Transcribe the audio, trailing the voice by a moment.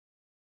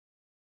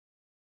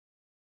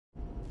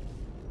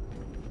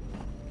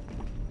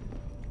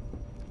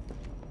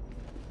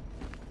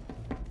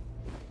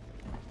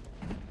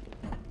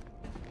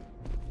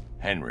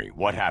Henry,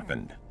 what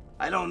happened?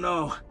 I don't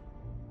know.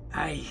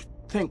 I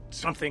think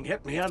something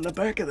hit me on the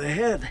back of the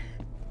head.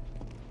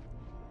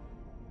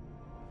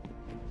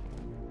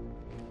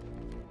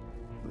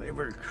 They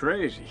were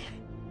crazy.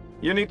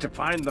 You need to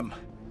find them.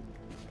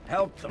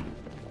 Help them.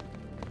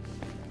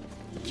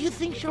 Do you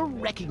think she'll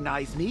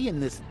recognize me in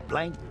this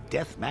blank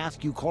death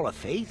mask you call a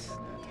face?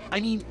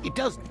 I mean, it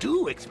does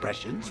do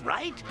expressions,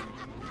 right?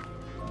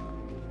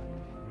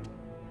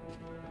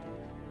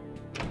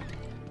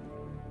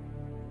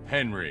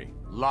 Henry,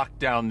 lock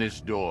down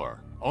this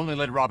door. Only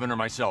let Robin or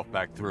myself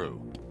back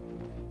through.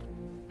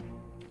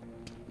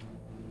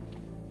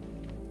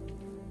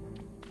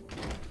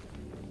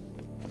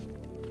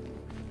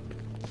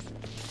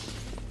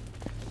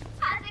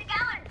 How's it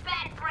going,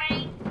 Bad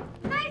Brain?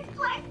 Nice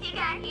place you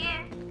got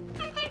here.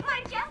 I think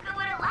my Joker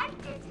would have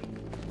liked it.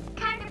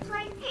 Kind of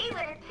place he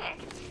would have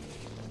picked.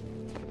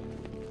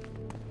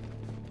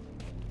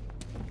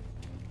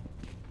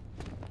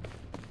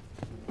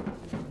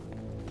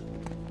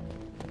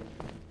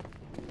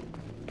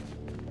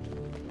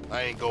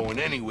 I ain't going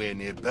anywhere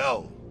near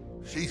Belle.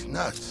 She's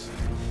nuts.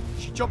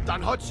 She jumped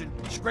on Hudson,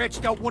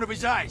 scratched out one of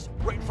his eyes,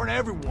 right in front of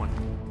everyone.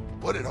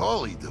 What did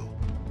Harley do?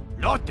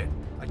 Nothing.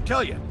 I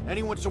tell you,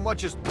 anyone so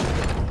much as...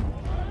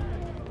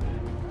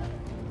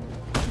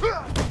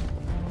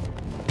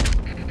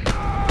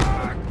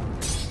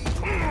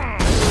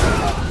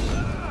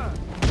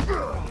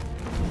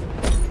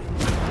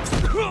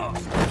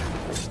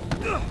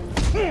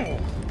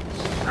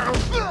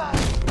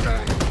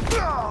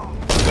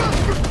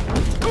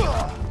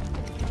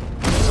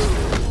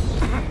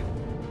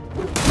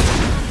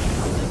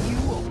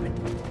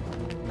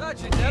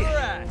 Thought you'd never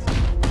ask.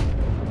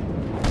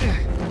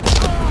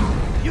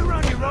 You're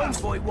on your own,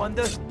 Boy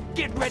Wonder.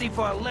 Get ready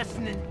for a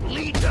lesson in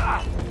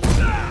leader.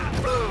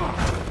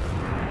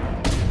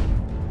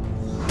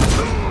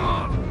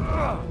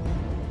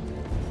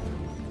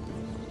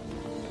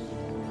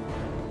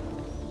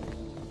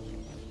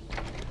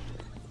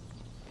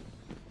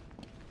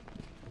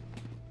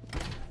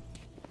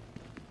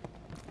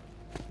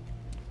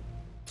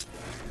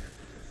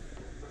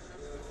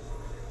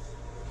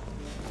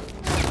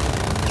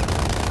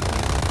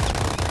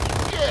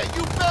 Yeah,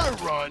 you better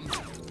run.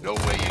 No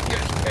way you're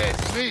getting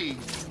past me.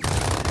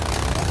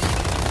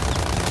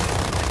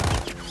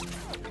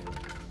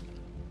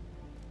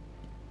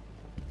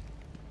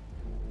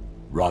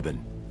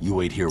 Robin, you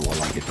wait here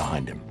while I get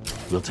behind him.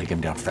 We'll take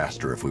him down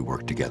faster if we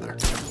work together.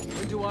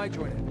 When do I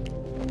join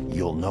it?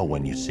 You'll know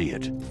when you see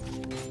it.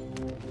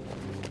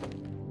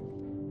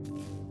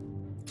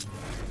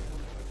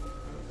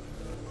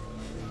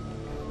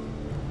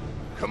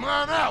 Come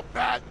on out,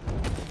 Bat.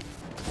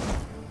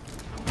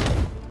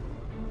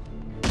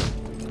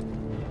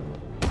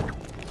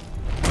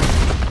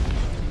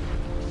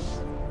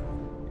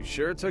 You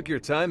sure took your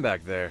time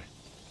back there.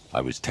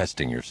 I was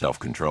testing your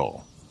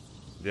self-control.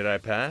 Did I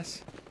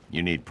pass?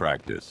 You need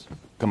practice.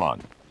 Come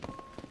on.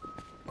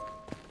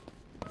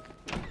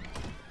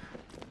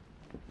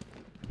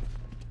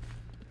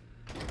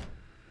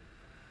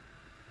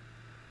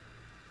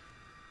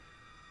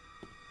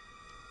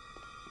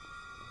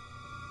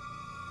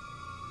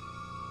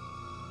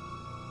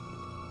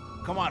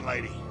 Come on,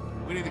 lady.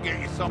 We need to get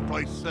you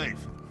someplace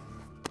safe.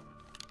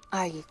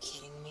 Are you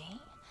kidding me?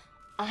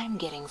 I'm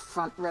getting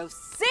front row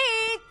seats!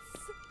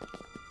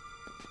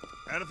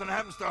 Anything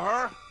happens to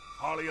her,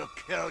 Harley will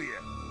kill you.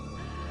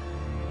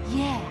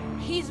 Yeah,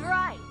 he's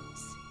right.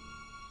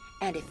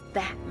 And if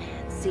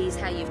Batman sees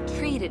how you've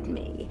treated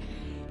me,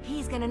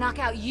 he's gonna knock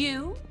out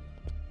you,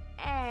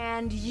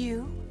 and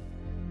you.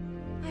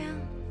 Well,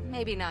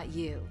 maybe not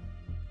you.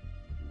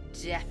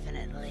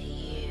 Definitely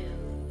you.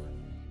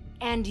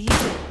 And you.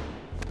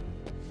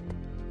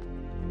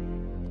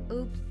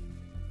 Oops.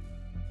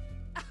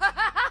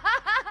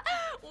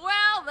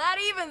 Well, that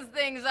evens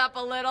things up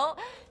a little.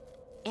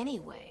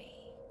 Anyway,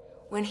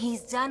 when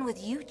he's done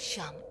with you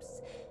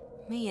chumps,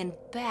 me and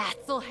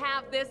Bats will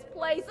have this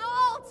place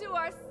all to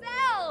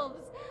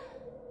ourselves.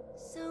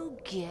 So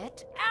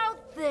get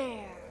out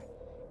there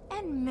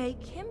and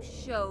make him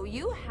show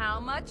you how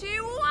much he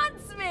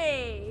wants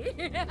me.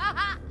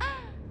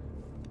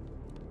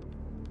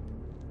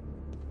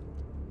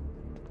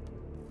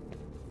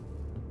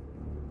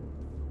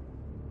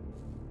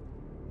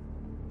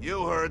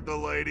 You heard the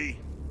lady.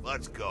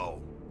 Let's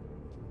go.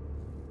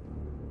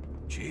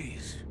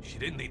 Jeez, she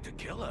didn't need to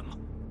kill him.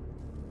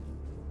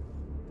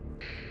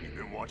 You've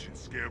been watching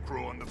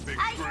Scarecrow on the big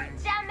Are screen?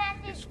 you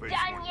dumbasses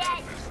done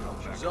yet?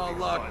 She's all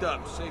locked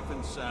up, safe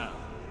and sound.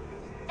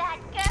 That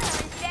girl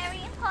is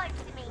very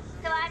important to me,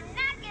 so I'm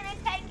not gonna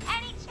take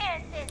any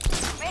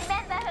chances.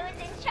 Remember who's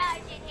in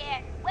charge in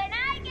here. When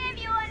I give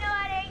you an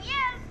order,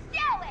 you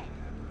do it!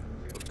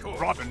 Of course.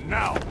 Robin,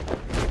 now!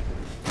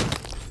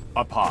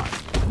 Up high,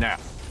 now.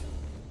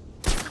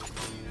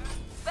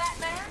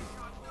 Batman?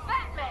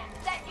 Batman,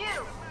 is that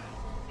you?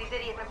 These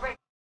idiots are breaking.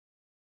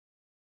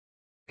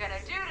 Gonna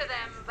do to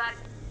them, but,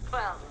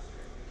 well,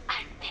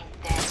 I think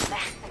they're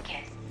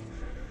masochists.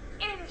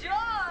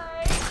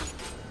 Enjoy!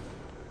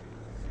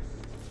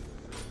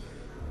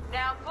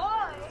 Now,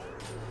 boys,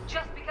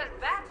 just because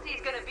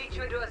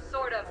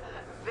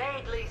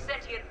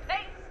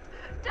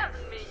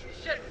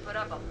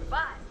up a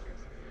fight.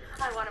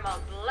 I want him all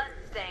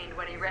bloodstained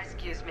when he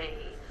rescues me.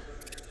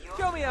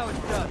 Show me how it's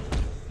done.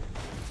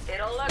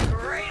 It'll look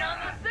great on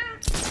the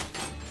suit.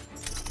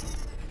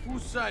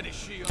 Whose side is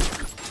she on?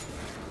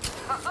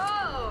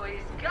 Oh,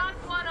 he's got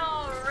one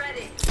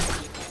already.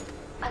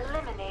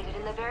 Eliminated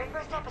in the very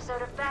first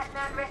episode of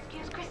Batman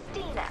Rescues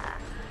Christina.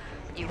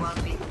 You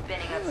won't be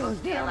spinning a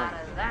book deal out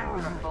of that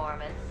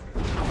performance.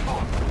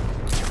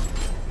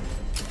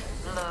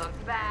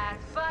 Look back,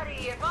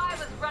 buddy. If I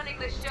was running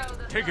the show,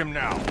 Take him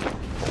now.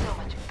 so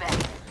much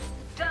better.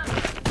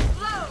 Dumber,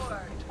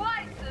 slower,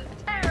 twice as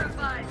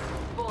terrified.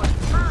 4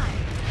 times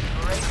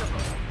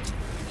breakable.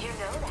 You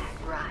know that,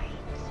 right?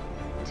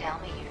 Tell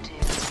me you do.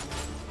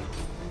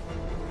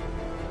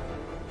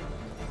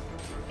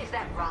 Is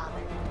that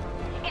Robin?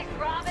 Is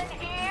Robin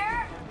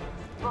here?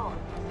 Boy,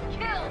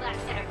 kill that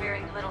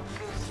interfering little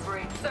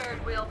gooseberry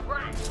third-wheel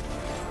brat.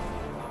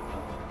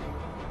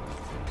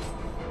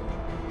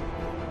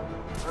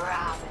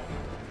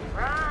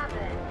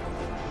 Robin,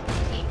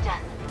 he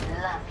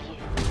doesn't love you.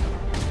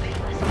 He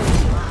must be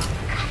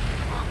cut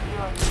off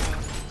your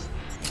limbs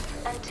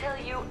until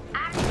you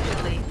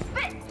actually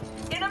fit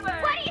in a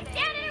bird. What are you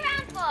standing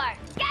around for?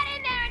 Get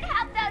in there and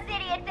help those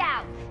idiots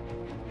out!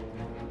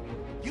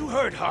 You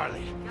heard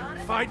Harley.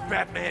 Fight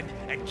Batman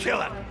and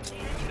kill him.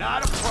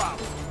 Not a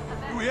problem.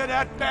 You hear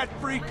that, Bat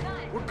Freak?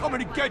 We're coming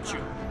to get you.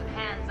 With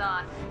hands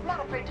on, not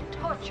afraid to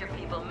torture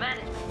people,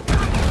 management.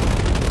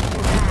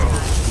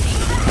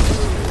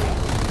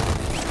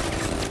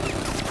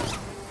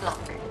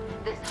 Look,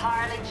 this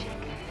Harley chick.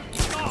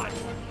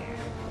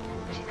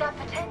 She's got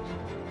potential.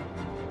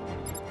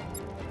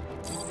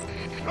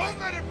 Don't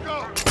let him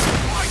go!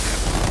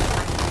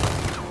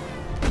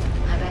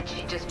 I bet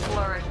she just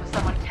flourished with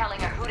someone telling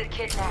her who to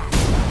kidnap,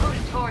 who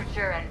to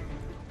torture, and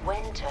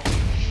when to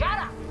shut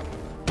up.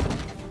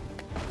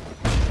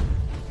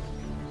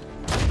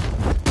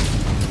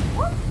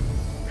 Whoop!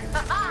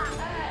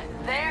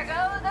 There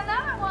goes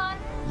another one.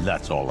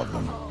 That's all of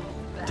them.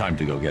 Time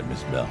to go get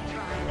Miss Bell.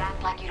 Try and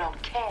act like you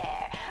don't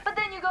care, but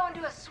then you go and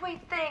do a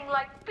sweet thing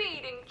like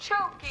beating,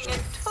 choking,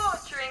 and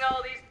torturing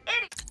all these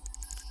idiots.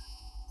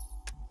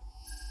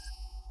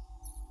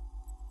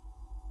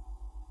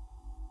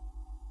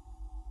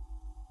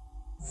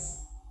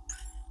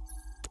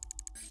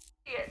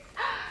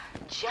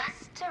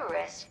 Just to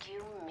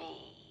rescue me.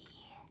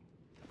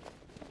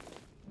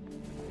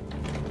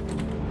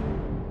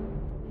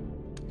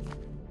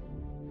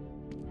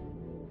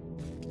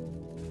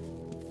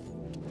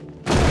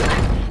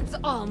 It's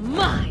all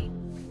mine.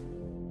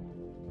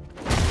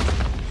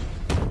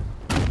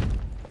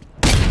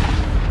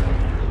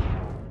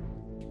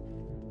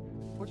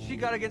 What's she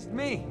got against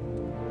me?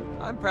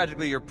 I'm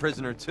practically your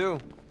prisoner, too.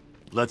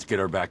 Let's get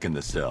her back in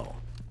the cell.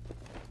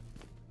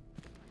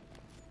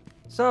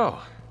 So,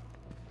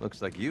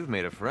 looks like you've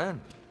made a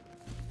friend.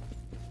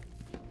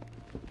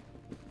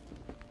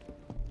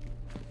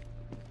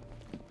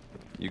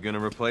 You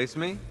gonna replace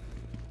me?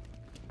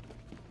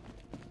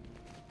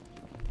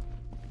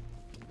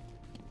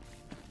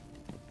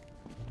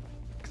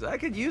 Cause I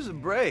could use a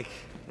break,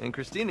 and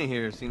Christina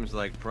here seems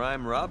like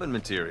prime Robin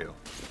material.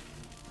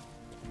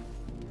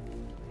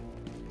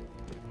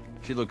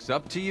 She looks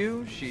up to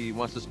you, she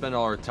wants to spend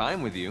all her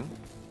time with you.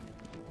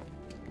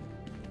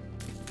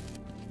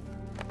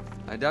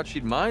 I doubt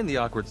she'd mind the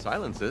awkward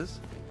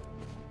silences.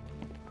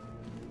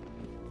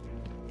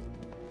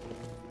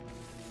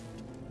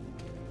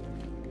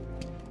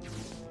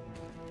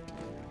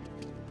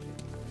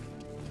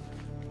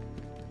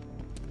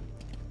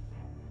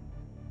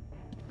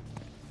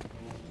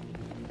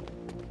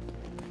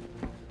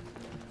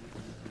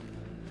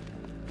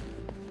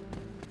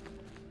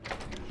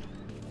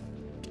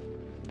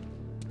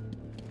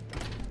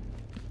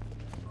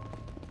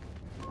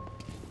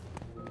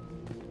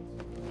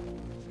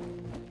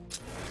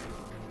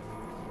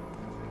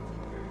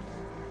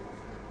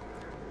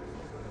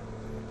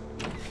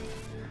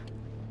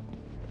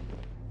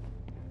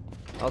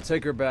 I'll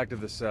take her back to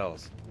the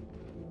cells.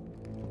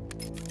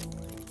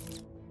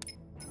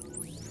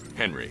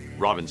 Henry,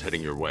 Robin's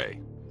heading your way.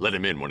 Let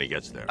him in when he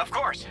gets there. Of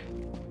course.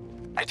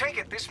 I take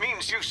it this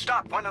means you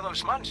stopped one of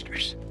those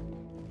monsters.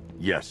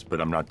 Yes, but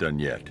I'm not done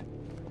yet.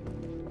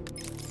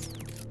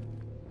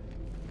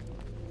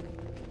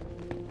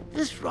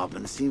 This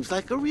Robin seems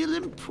like a real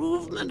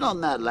improvement on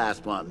that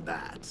last one,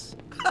 Bats.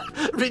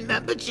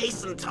 Remember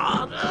Jason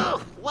Todd?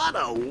 Oh, what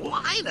a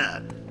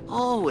whiner!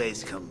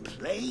 Always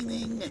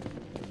complaining.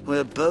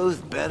 We're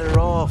both better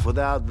off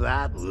without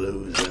that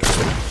loser.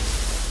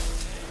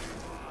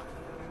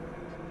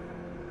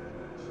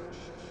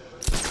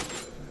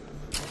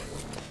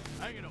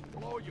 I'm gonna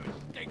blow your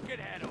stinking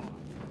head off.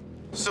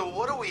 So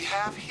what do we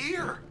have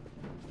here?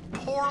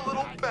 Poor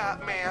little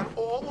Batman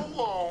all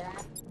alone.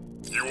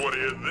 You want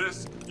to hear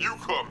this? You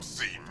come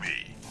see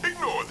me.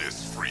 Ignore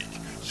this freak.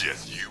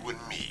 Just you and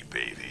me,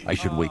 baby. I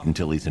should wait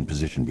until he's in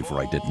position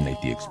before I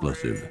detonate the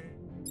explosive.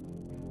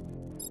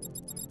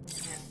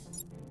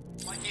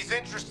 Like he's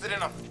interested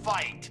in a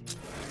fight.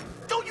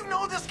 Don't you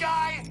know this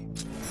guy?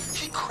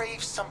 He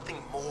craves something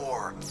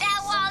more.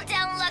 That wall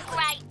don't look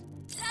right.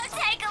 Go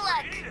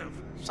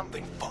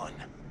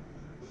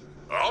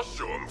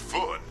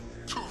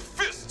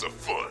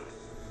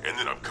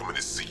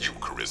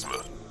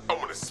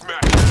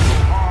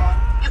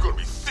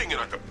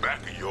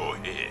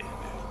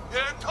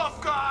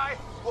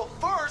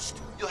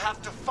you'll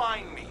have to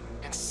find me.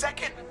 And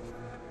second,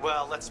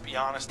 well, let's be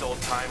honest,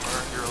 old-timer,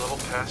 you're a little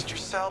past your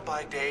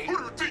sell-by date.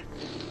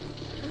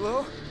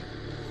 Hello?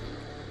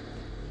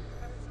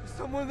 Is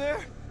someone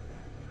there?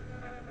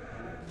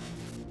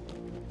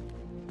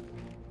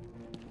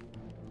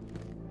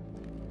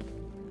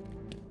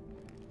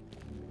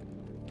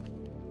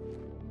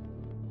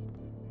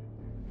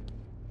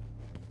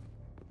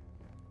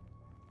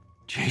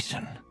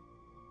 Jason,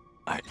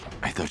 I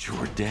thought you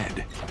were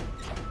dead.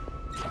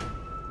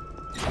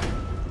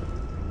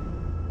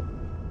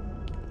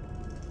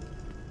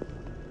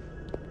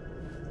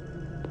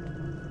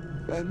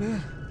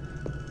 Batman?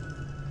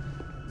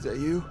 Is that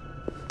you?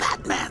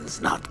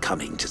 Batman's not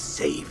coming to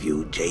save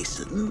you,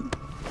 Jason.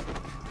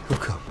 Who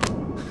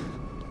come?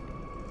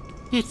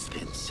 It's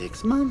been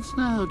 6 months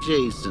now,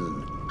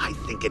 Jason. I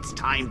think it's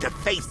time to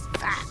face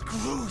facts.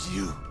 Screw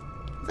you!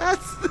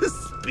 That's the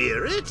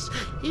spirit.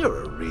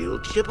 You're a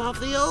real chip off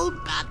the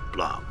old bat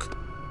block.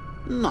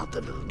 Not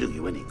that it'll do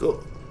you any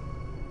good.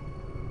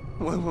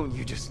 Why won't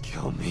you just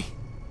kill me?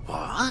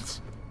 What?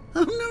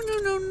 Oh,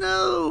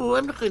 no.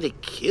 I'm not going to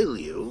kill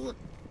you.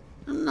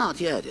 Not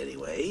yet,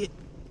 anyway.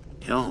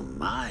 You're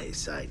my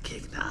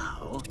sidekick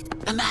now.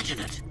 Imagine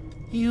it.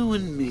 You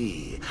and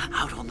me,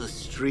 out on the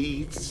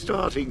streets,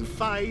 starting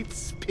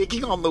fights,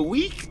 picking on the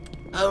weak.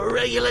 A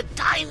regular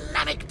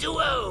dynamic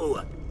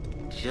duo.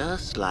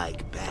 Just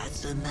like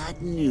Bats and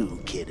that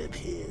new kid of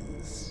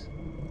his.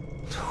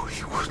 No,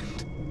 he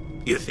wouldn't.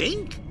 You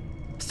think?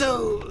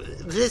 So,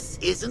 this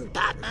isn't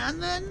Batman,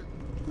 then?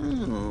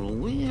 Oh,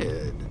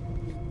 weird.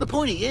 The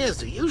pointy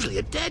ears are usually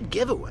a dead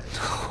giveaway.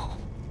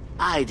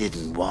 I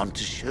didn't want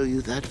to show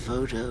you that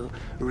photo.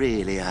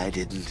 Really, I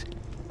didn't.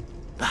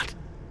 But,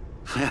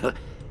 well,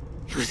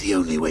 it was the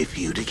only way for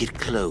you to get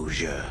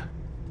closure.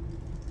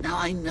 Now,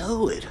 I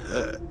know it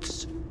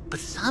hurts, but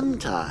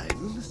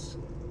sometimes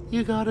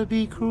you gotta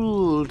be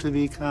cruel to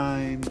be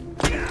kind.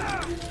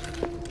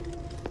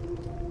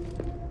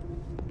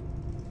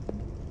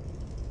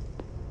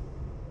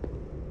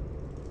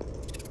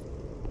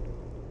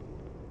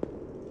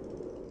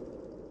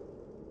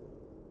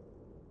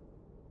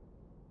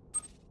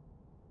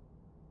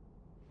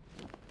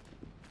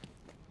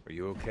 Are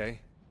you okay?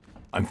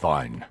 I'm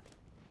fine.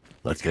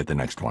 Let's get the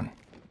next one.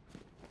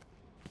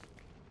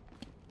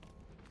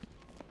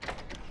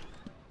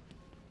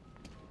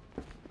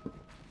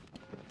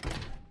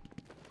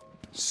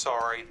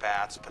 Sorry,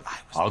 Bats, but I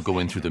was... I'll go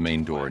in through the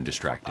main door and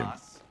distract him.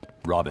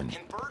 Robin,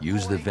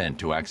 use the vent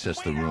to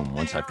access the room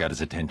once I've got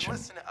his attention.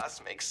 Listen to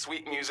us make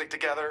sweet music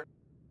together.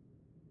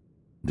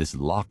 This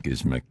lock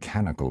is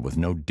mechanical with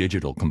no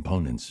digital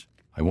components.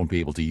 I won't be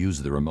able to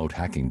use the remote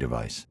hacking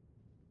device.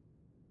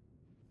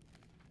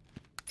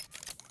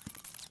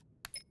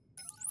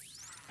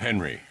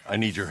 Henry, I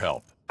need your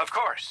help. Of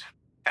course.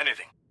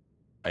 Anything.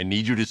 I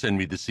need you to send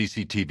me the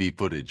CCTV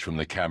footage from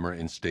the camera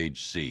in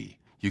Stage C.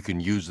 You can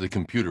use the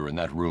computer in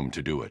that room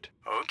to do it.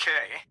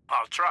 Okay,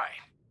 I'll try.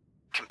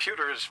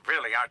 Computers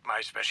really aren't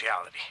my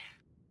specialty.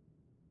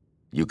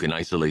 You can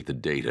isolate the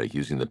data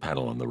using the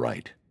panel on the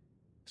right.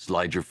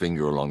 Slide your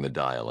finger along the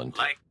dial and...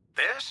 Like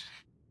this?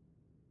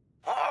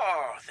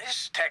 Oh,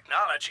 this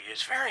technology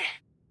is very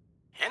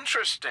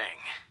interesting.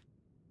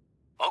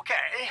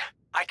 Okay,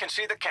 I can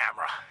see the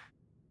camera.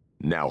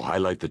 Now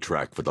highlight the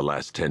track for the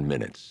last 10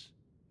 minutes.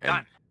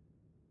 Done.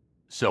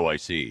 So I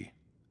see.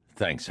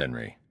 Thanks,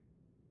 Henry.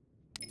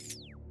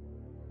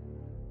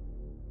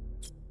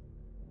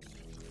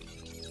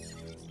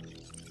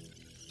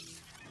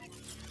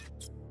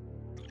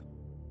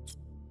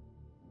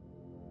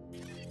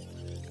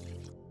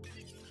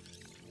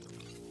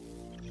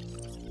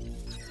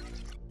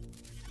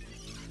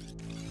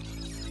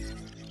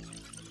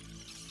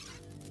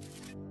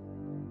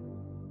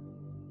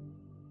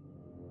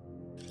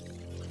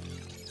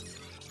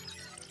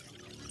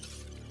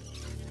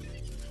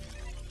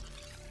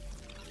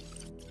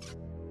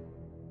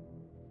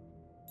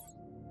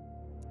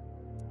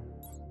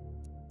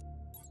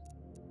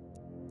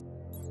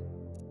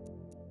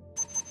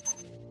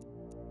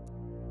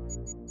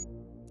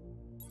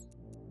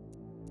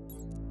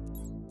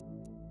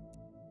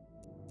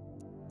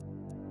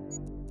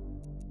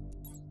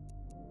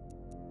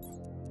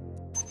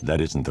 That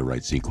isn't the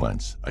right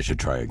sequence. I should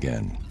try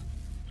again.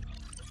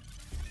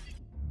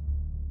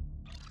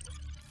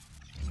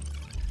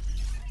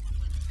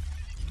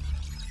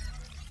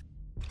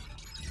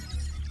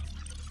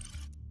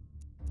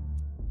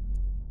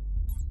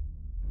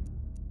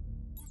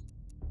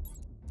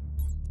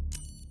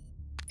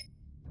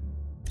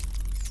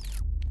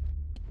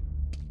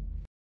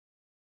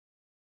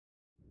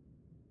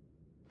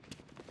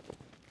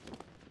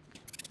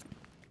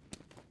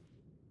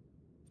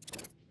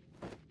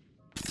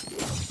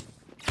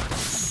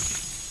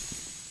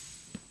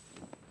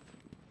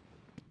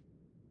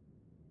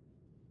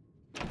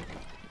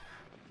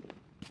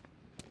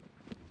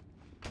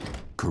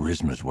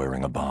 Charisma's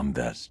wearing a bomb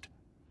vest.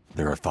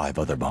 There are 5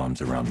 other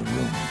bombs around the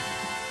room.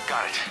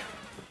 Got it.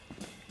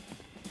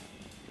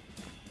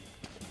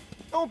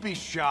 Don't be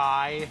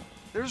shy.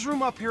 There's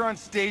room up here on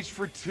stage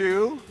for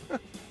 2.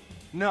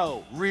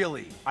 No,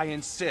 really, I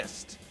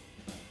insist.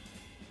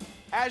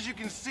 As you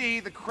can see,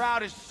 the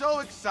crowd is so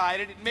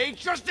excited it may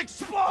just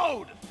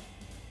explode!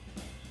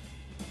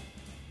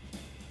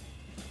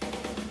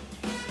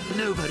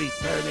 Nobody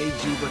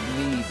serenades you but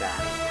me,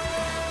 Bat.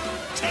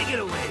 Take it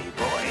away,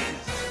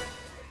 boys.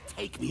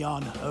 Take me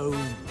on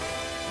home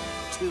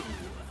to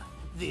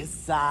the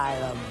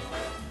asylum.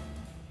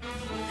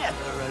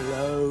 Never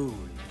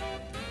alone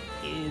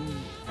in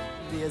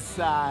the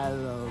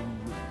asylum.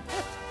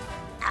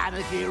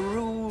 Anarchy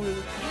ruled,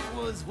 it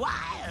was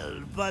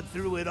wild, but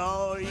through it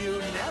all you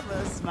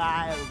never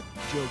smiled.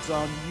 Joke's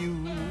on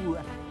you,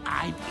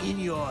 I'm in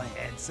your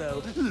head,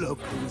 so look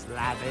who's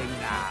laughing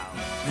now.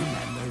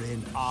 Remember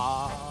in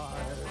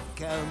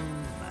Arkham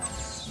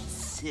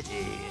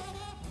City,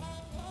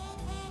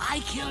 I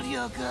killed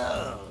your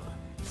girl,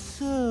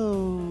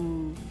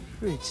 so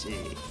pretty.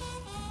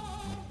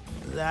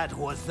 That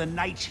was the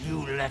night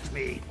you let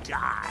me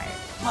die.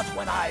 But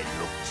when I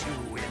looked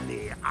you in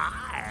the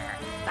eye,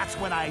 that's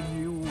when I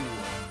knew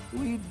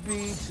we'd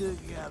be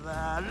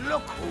together.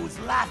 Look who's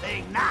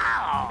laughing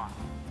now.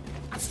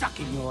 I'm stuck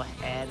in your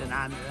head and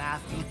I'm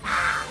laughing.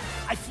 Ah,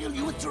 I fill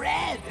you with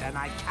dread and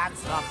I can't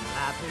stop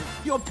laughing.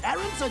 Your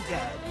parents are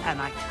dead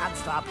and I can't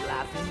stop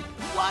laughing.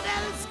 What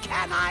else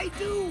can I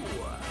do?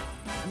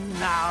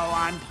 Now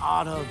I'm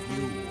part of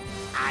you.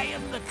 I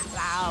am the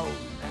clown,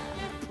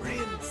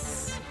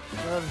 prince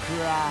of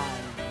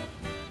crime.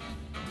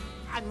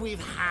 And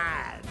we've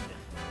had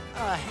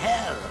a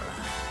hell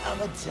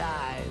of a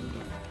time.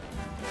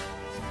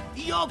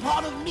 You're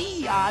part of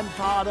me, I'm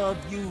part of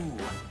you.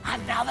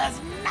 And now there's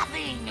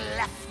nothing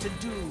left to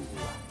do.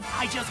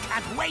 I just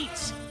can't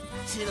wait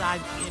till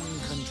I'm in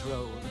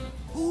control.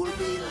 Who'll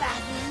be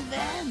laughing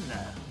then?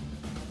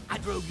 I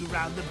drove you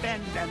round the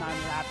bend and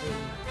I'm laughing.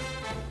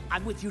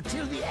 I'm with you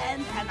till the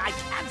end and I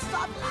can't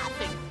stop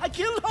laughing. I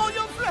killed all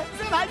your friends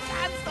and I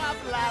can't stop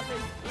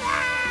laughing.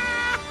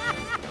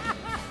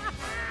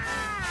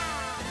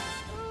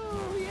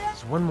 Oh, yeah.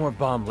 There's one more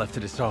bomb left to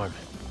disarm.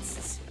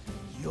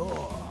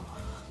 Your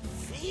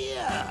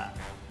fear.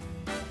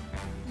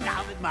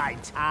 Now that my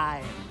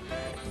time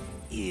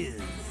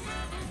is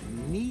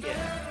near,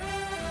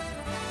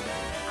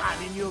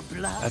 I'm in your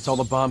blood. That's all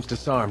the bombs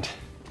disarmed.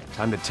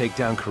 Time to take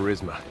down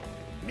Charisma.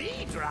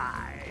 Me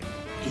drive.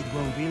 It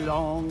won't be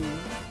long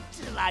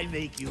till I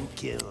make you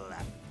kill.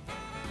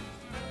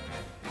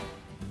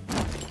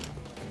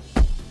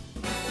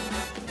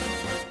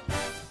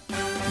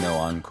 No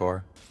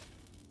encore?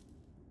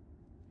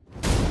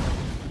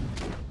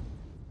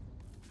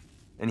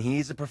 And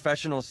he's a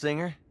professional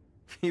singer?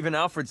 Even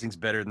Alfred sings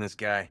better than this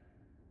guy.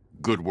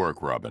 Good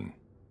work, Robin.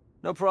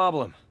 No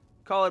problem.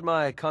 Call it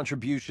my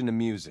contribution to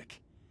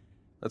music.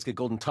 Let's get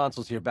Golden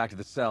Tonsils here back to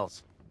the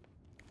cells.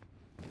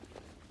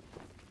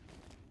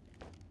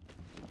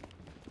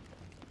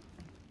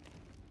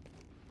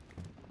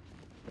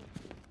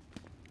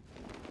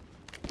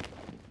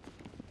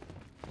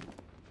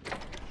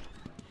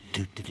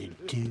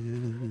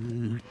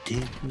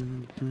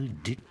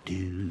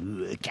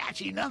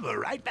 Catchy number,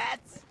 right,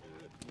 Bats?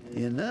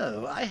 You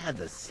know, I had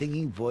the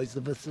singing voice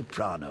of a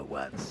soprano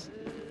once.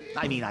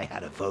 I mean, I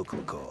had a vocal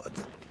cord.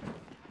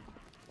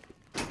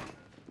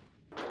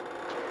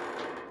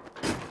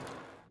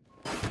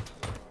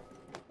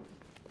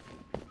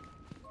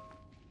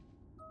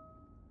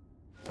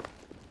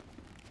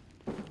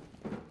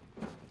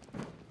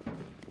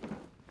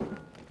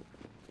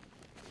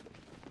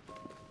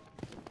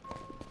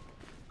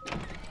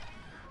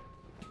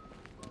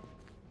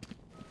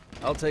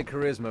 I'll take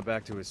Charisma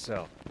back to his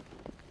cell.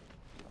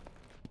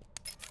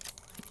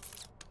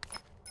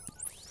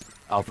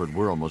 Alfred,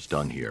 we're almost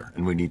done here,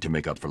 and we need to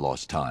make up for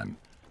lost time.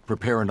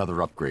 Prepare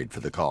another upgrade for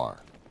the car.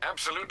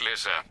 Absolutely,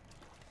 sir.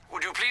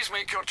 Would you please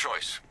make your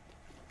choice?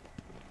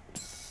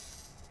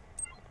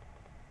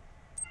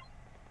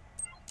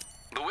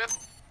 The whip?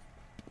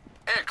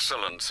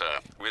 Excellent, sir.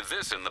 With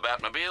this in the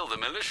Batmobile, the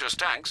malicious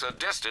tanks are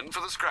destined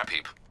for the scrap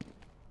heap.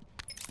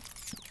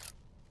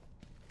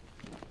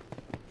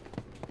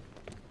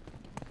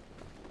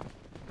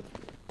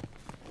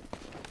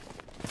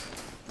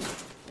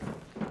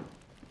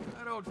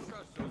 I don't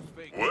trust those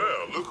fake.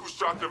 Well, look who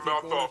shot their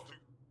mouth off.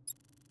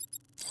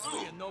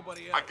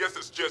 Nobody else. I guess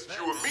it's just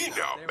you and me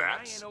now,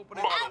 Bats. Open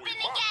the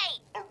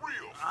gate! A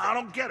real I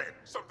don't get it.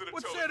 something to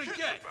What's tell there the to kids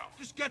get? about.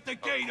 Just get the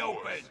gate Of course.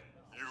 open.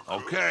 You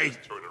could Okay,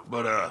 just turn it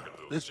but right like a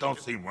little this don't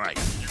chicken. seem right.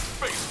 You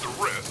face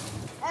the rest.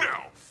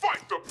 Now,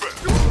 fight the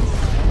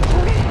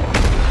best.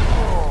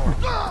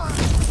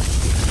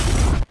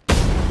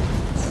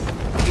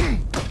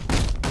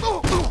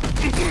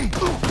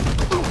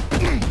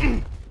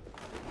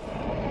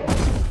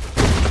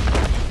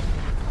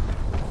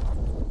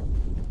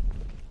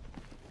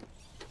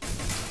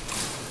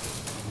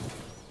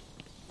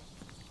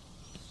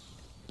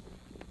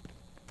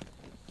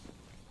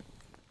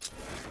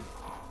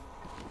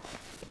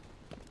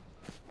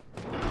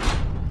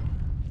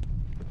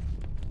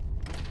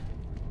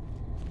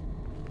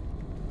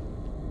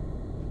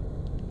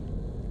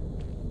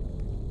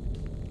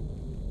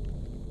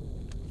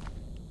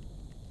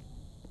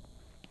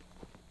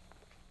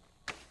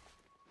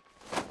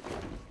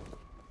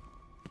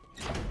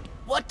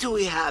 What do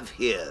we have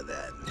here,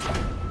 then?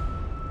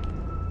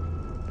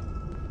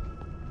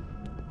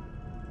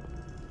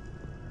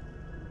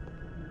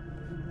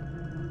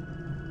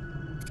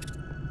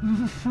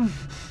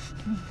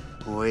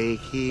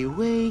 Wakey,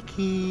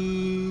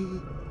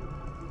 wakey.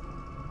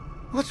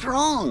 What's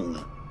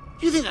wrong?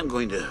 Do you think I'm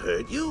going to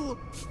hurt you?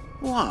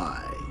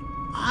 Why?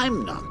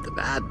 I'm not the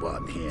bad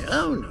one here.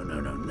 Oh, no, no,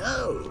 no,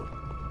 no.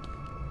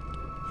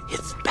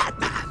 It's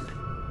Batman.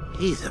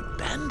 He's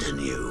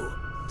abandoned you,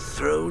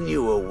 thrown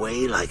you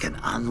away like an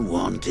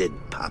unwanted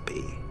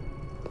puppy.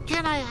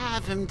 Can I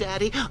have him,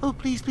 Daddy? Oh,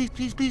 please, please,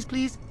 please, please,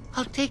 please.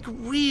 I'll take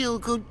real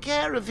good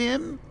care of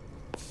him.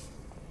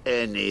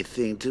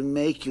 Anything to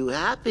make you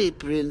happy,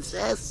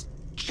 Princess.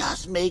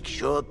 Just make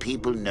sure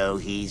people know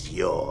he's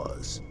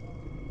yours.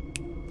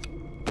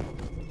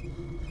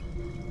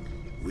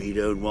 We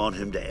don't want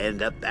him to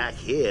end up back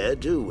here,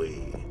 do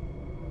we?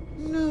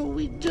 No,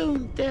 we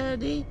don't,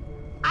 Daddy.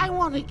 I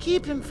want to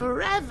keep him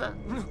forever.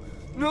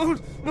 No,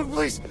 no,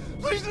 please,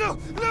 please, no,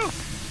 no!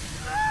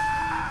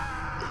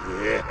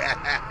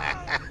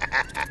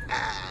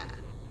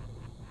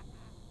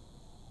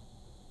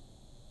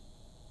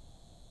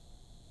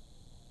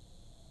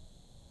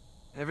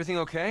 Everything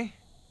okay?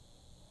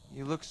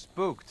 You look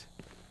spooked.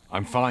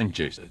 I'm fine,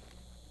 Jason.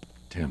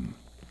 Tim.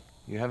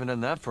 You haven't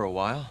done that for a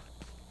while.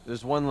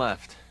 There's one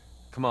left.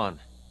 Come on.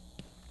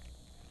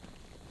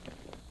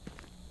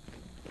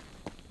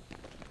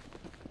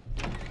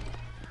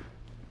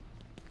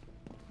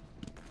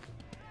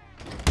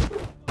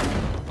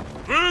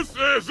 This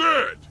is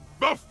it!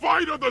 The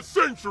fight of the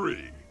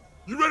century!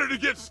 You ready to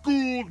get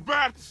schooled,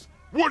 Bats?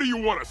 What do you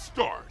want to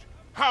start?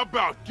 How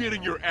about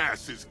getting your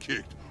asses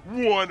kicked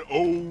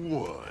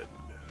 101?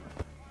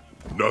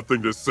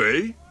 Nothing to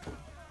say?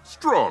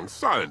 Strong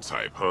silent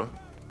type, huh?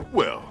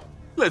 Well,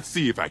 let's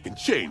see if I can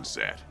change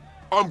that.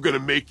 I'm gonna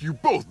make you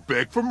both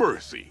beg for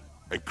mercy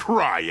and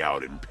cry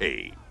out in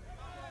pain.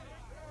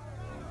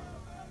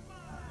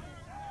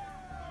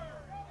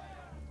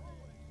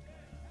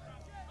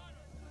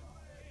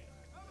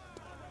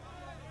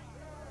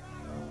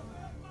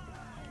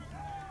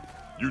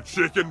 You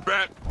chicken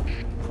bat?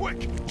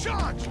 Quick,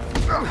 charge!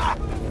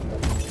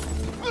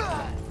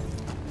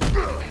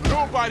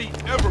 Nobody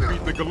ever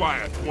beat the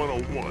Goliath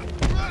 101.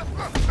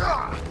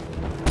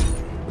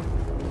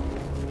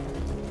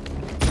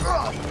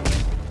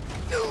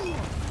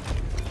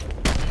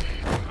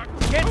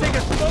 Can't take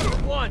us both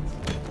at once!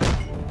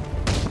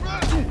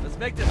 Let's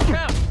make this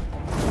count!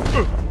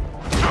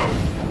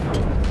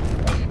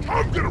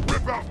 I'm gonna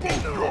rip out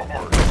both your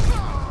hearts!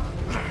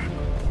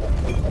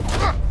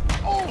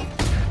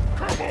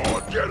 Come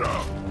on, get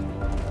up!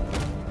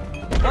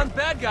 One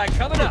bad guy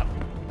coming up!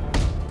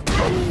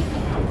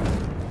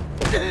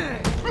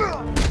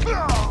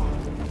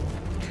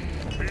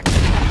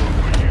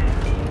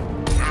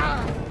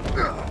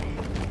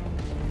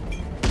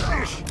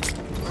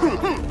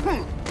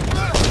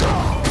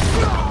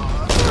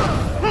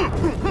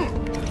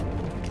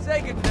 Say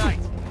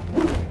goodnight!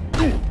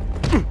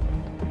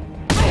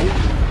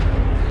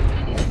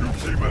 You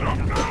keep it up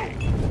now!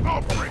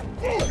 I'll break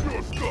both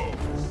your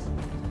skulls!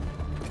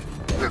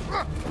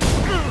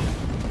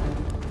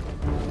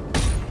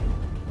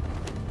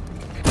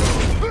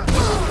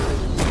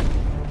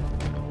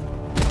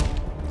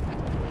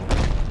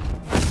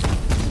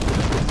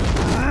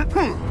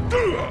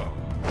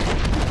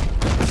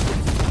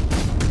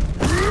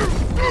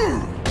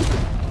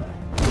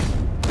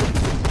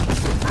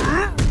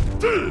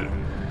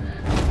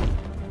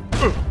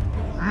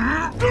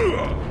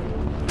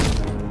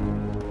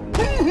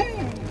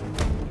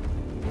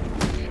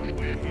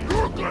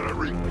 You're gonna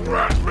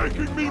regret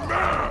making me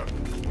mad!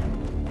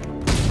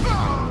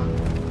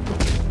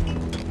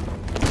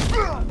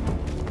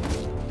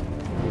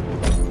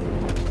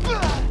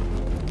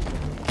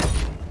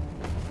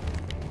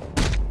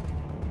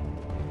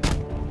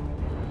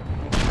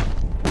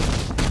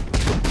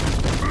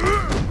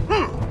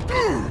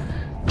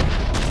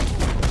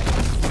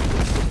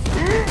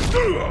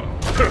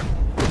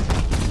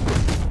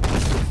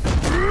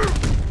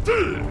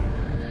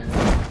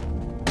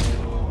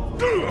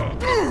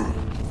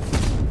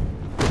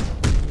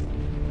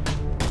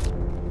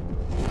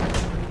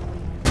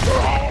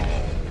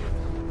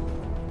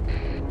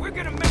 We're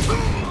gonna make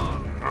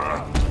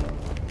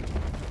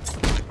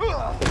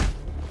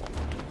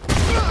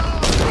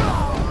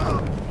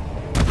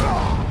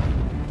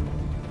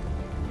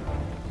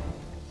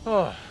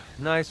Oh,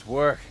 nice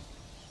work.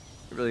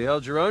 You really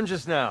held your own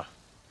just now.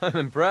 I'm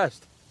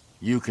impressed.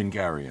 You can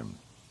carry him.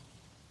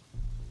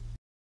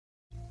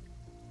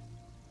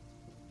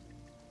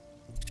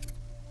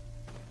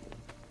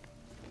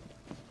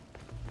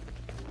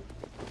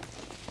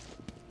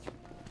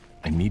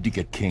 I need to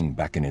get King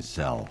back in his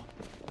cell.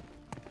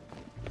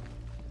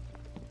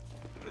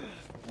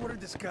 What did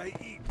this guy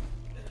eat?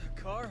 A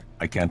car?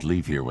 I can't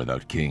leave here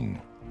without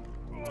King.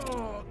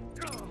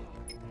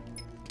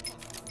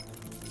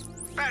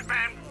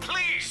 Batman,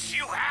 please,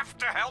 you have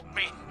to help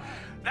me.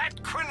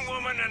 That Quinn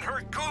woman and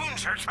her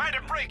goons are trying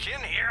to break in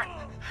here.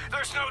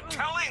 There's no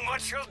telling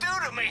what she'll do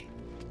to me.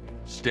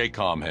 Stay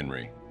calm,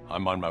 Henry.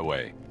 I'm on my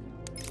way.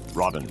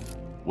 Robin,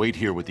 wait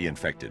here with the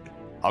infected.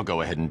 I'll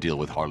go ahead and deal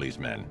with Harley's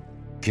men.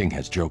 King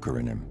has Joker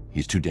in him.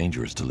 He's too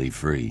dangerous to leave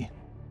free.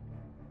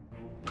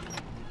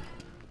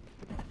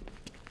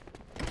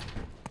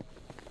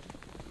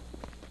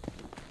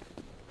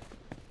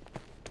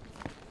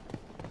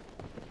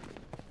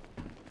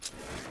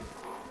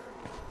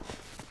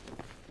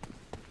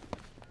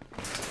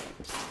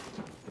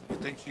 You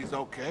think she's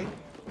okay?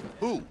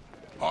 Who?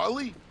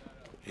 Harley?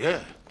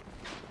 Yeah.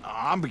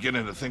 I'm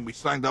beginning to think we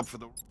signed up for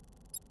the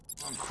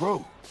wrong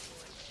crew.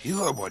 You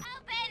heard what...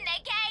 Open the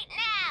gate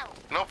now!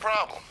 No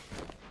problem.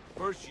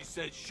 First she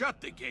said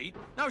shut the gate,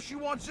 now she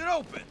wants it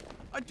open.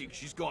 I think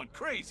she's gone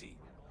crazy.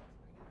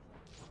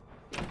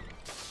 That,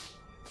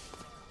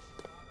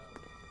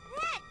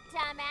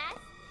 dumbass,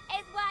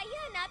 is why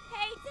you're not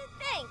paid to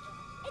think.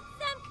 It's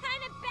some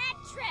kind of bad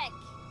trick.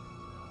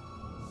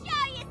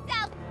 Show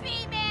yourself,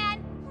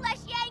 B-Man! Plus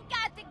you ain't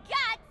got the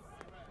guts!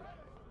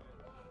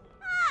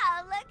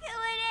 Oh, look who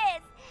it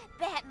is!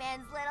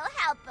 Batman's little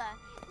helper.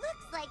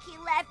 Looks like he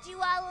left you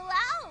all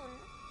alone.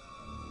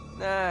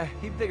 Nah,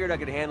 he figured I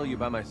could handle you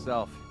by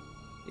myself.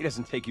 He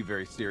doesn't take you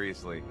very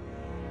seriously.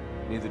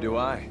 Neither do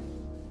I.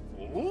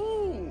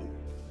 Ooh!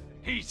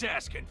 He's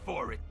asking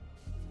for it.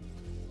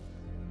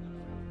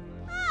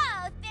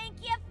 Oh, think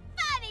you're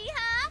funny,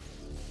 huh?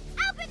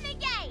 Open the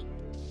gate!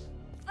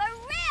 For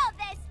real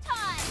this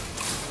time!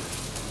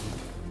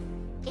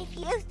 If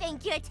you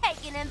think you're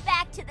taking him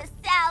back to the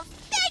cells,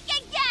 think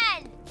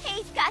again!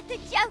 He's got the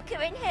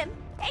Joker in him.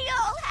 They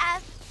all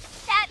have.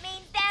 That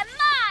means they're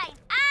mine!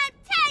 I'm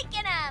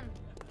taking them!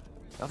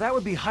 Now that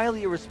would be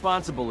highly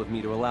irresponsible of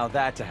me to allow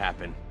that to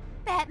happen.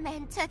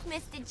 Batman took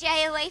Mr.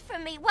 J away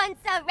from me once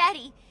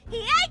already. He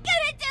ain't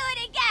gonna do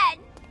it again!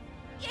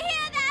 You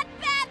hear that,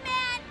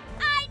 Batman?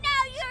 I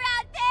know you're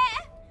out there!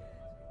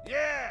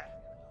 Yeah!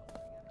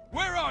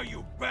 Where are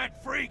you,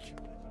 bat freak?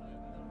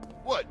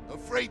 What,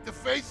 afraid to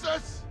face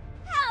us?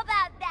 How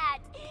about that?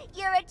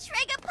 You're a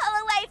trigger pull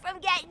away from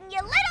getting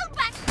your little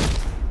butt...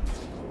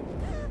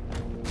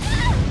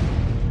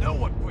 No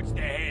one puts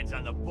their hands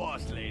on the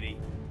boss, lady.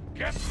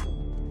 Get...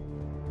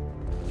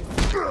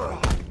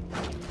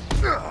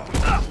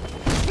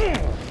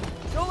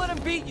 Don't let him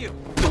beat you!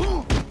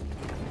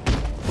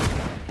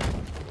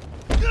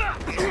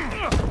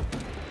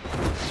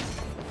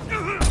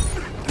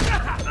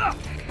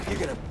 You're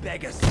gonna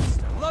beg us,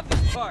 sister. Love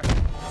this part!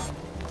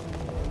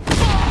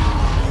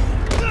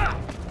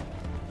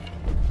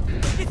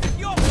 This is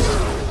your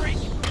freak!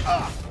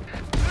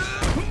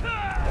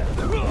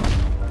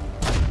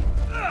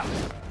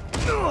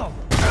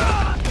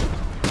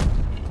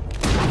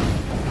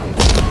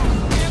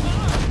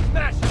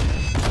 Smash him!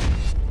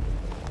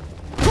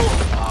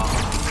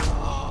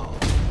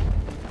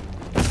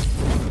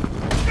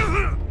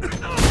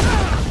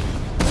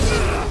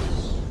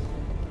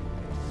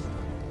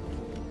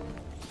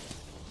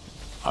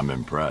 I'm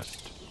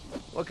impressed.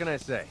 What can I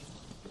say?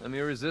 I'm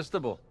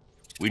irresistible.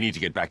 We need to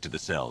get back to the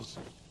cells.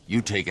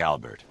 You take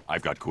Albert.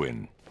 I've got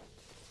Quinn.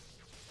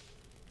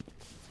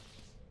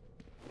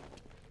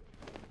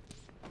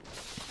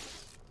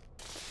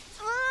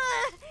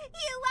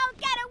 You won't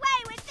get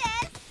away with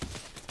this!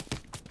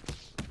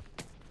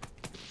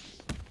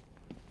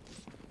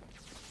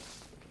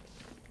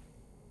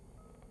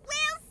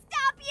 We'll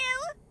stop you!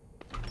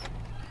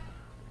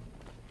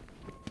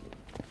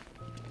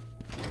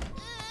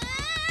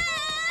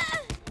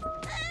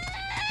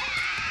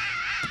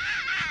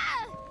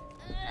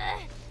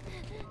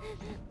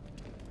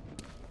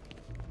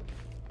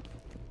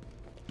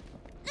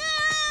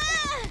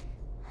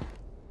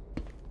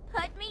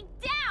 Put me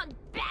down,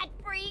 bad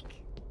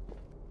freak!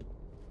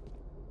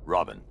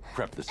 Robin,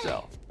 prep the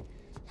cell.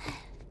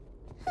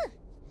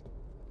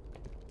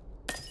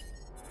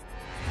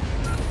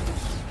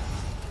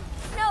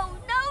 No,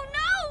 no,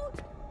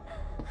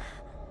 no!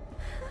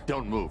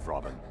 Don't move,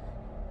 Robin.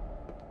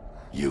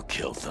 You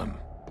killed them,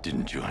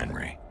 didn't you,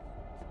 Henry?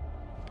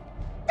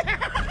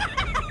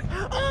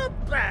 Oh,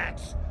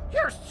 Bats!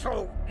 You're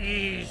so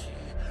easy.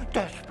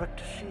 Desperate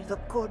to see the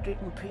good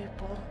in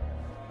people.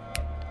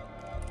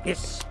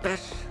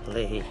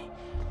 Especially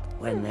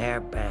when they're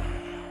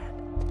bad.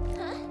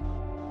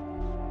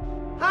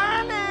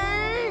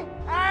 Honey!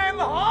 I'm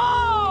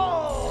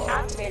home!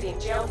 Activating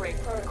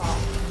jailbreak protocol.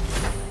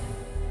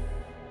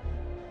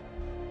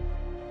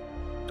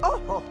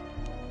 Oh!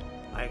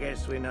 I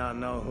guess we now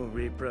know who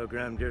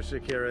reprogrammed your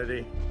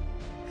security.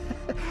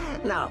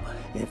 Now,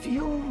 if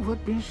you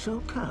would be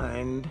so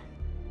kind,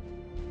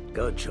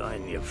 go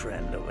join your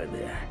friend over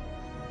there.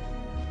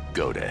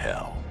 Go to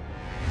hell.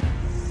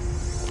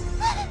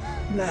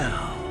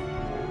 Now.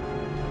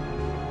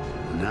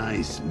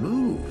 Nice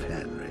move,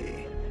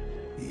 Henry.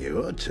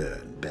 Your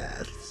turn,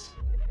 Bats.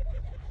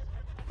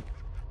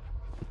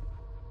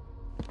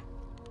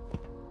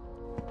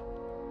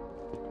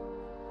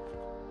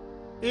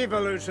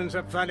 Evolution's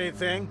a funny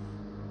thing.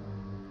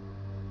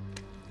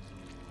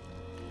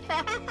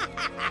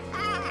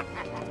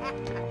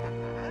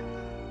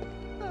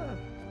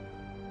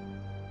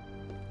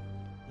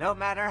 No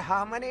matter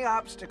how many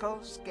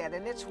obstacles get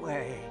in its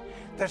way,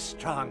 the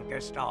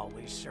strongest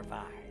always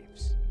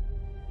survives.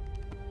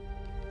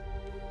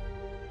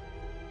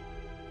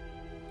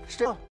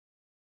 Still,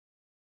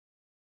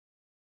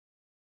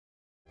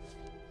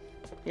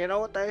 you know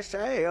what they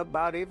say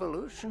about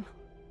evolution?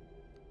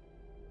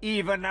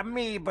 Even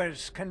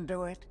amoebas can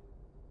do it.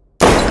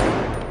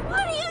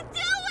 What are you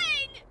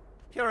doing?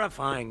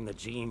 Purifying the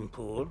gene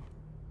pool.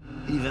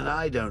 Even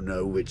I don't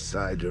know which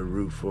side to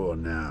root for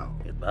now.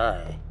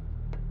 Goodbye.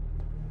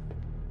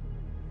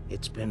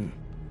 It's been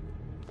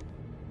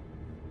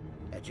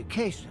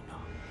educational.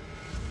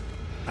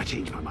 I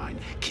changed my mind.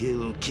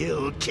 Kill,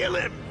 kill, kill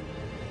him!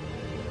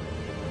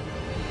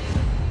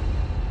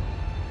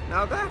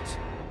 Now that's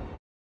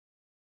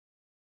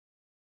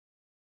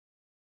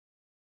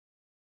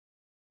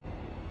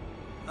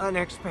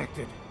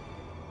unexpected.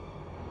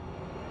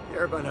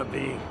 You're gonna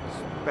be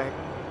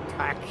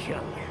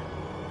spectacular.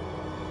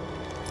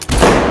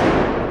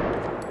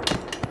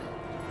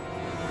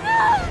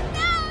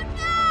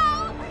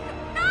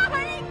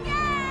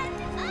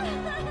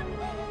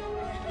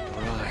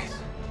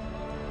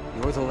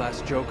 You're the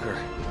last Joker.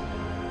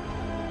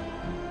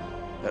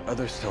 That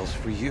other cell's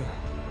for you.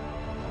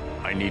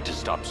 I need to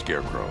stop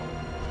Scarecrow.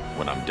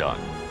 When I'm done,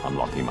 I'm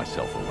locking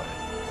myself away.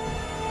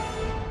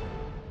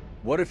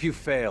 What if you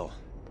fail?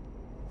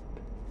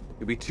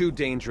 You'll be too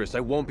dangerous. I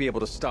won't be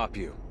able to stop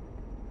you.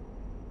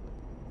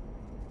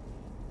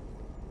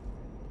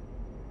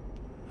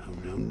 Oh,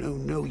 no, no,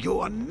 no. You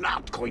are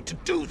not going to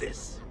do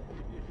this!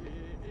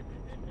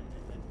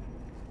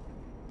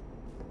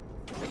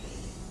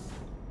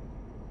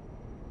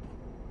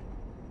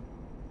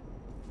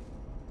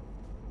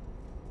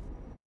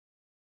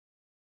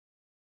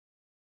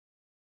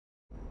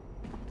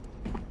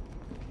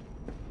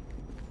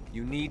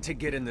 You need to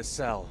get in the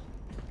cell.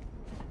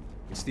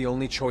 It's the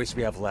only choice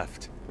we have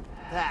left.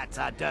 That's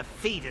a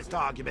defeatist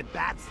argument,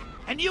 Bats,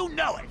 and you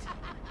know it!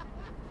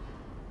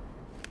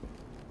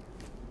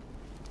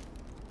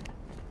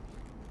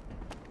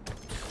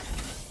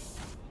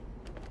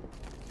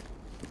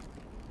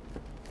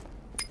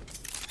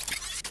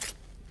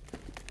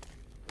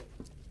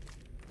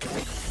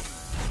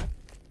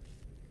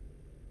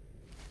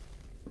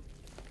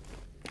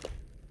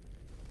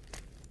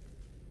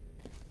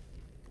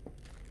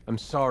 I'm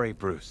sorry,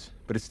 Bruce,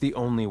 but it's the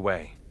only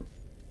way.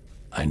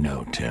 I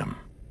know, Tim.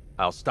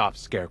 I'll stop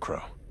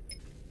Scarecrow.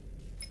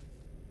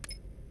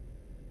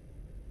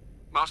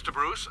 Master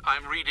Bruce,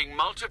 I'm reading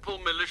multiple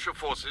militia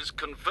forces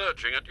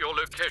converging at your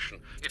location.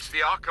 It's the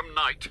Arkham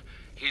Knight.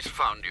 He's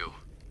found you.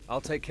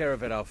 I'll take care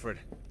of it, Alfred.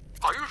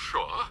 Are you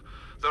sure?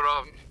 There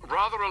are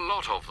rather a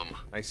lot of them.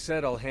 I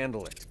said I'll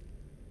handle it.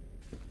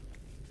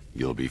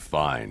 You'll be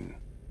fine.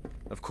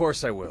 Of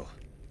course I will.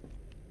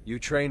 You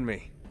train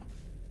me.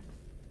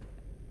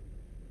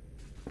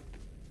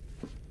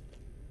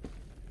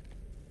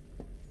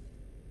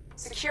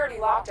 Security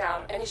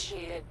lockdown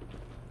initiated.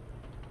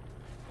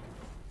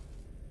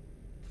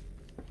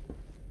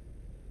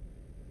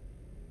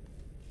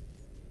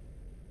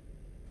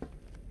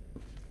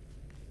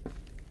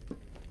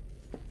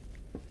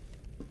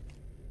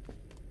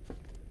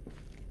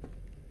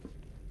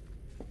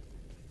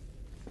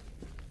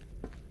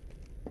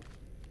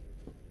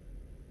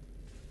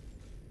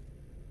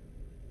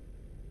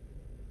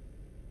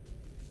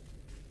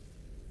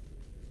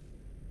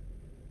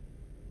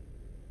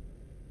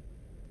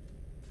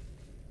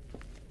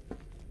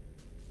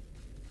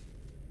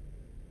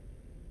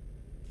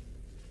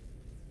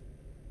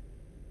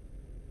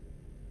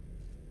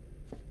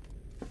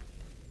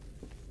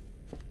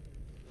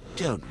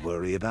 Don't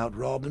worry about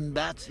Robin,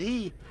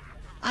 Batsy.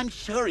 I'm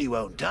sure he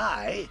won't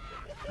die.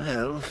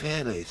 Well,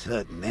 fairly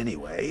certain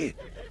anyway.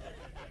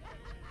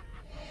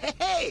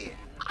 Hey!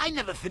 I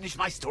never finished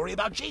my story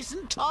about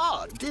Jason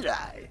Todd, did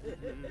I?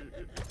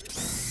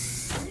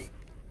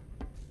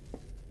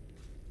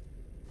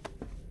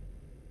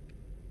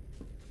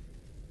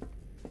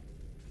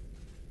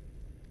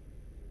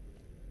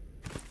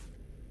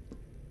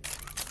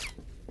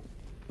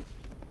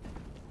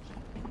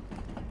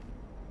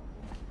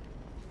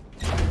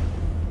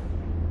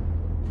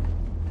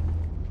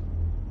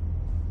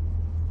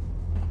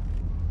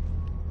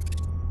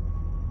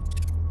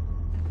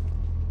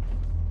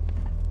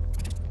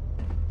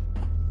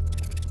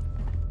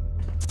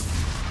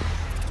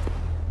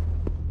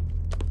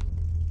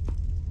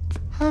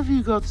 Have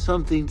you got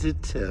something to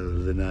tell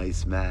the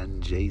nice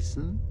man,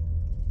 Jason?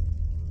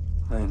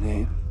 My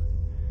name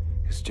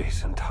is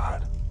Jason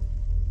Todd.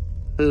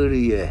 Who do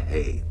you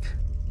hate?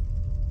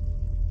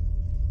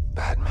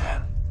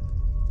 Batman.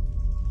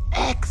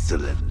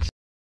 Excellent.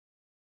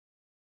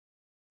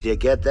 You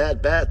get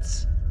that,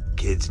 Bats?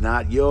 Kid's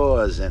not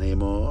yours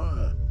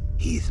anymore.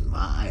 He's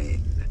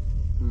mine.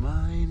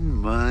 Mine,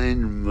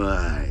 mine,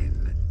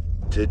 mine.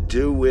 To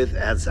do with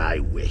as I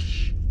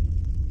wish.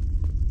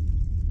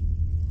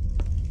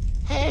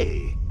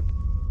 Hey,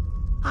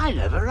 I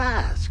never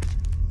asked.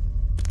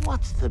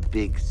 What's the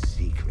big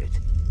secret?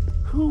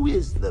 Who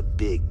is the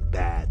big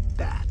bad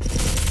bat?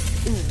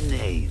 His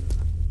name.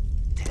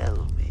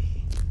 Tell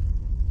me.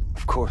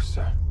 Of course,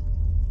 sir.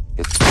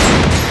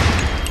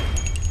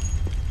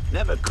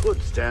 Never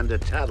could stand a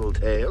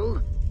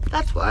tattletale.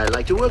 That's why I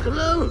like to work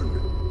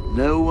alone.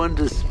 No one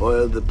to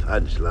spoil the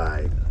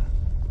punchline.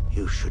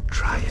 You should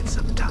try it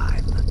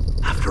sometime.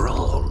 After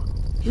all,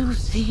 you've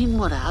seen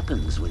what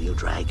happens when you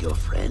drag your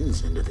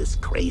friends into this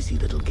crazy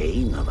little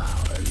game of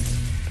ours.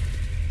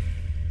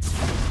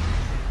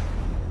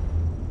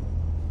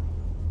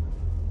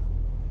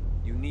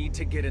 You need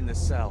to get in the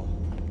cell.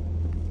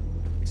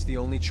 It's the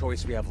only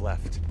choice we have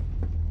left.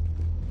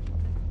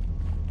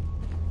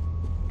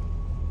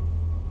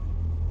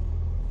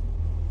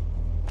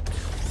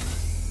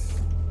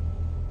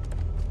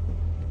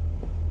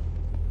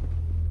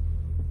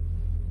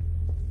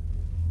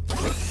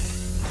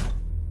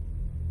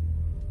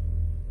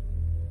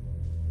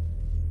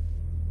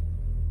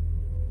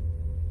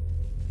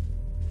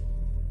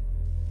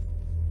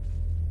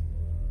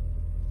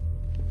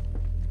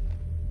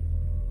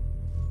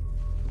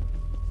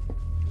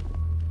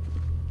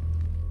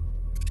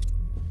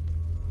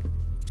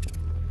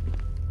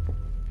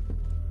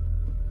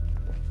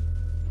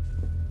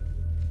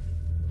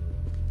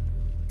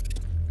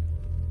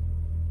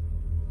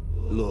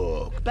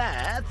 Look,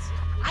 Bats,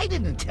 I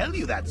didn't tell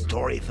you that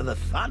story for the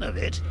fun of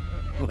it.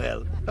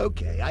 Well,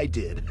 okay, I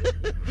did.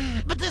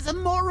 But there's a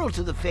moral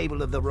to the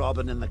fable of the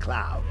Robin and the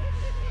Cloud.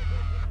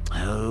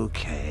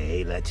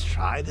 Okay, let's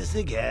try this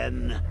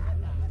again.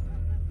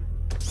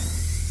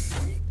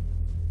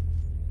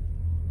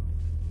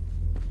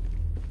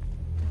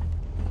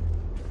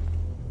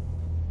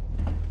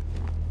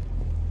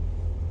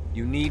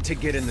 You need to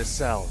get in the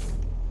cell.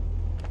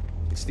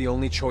 It's the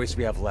only choice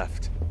we have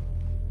left.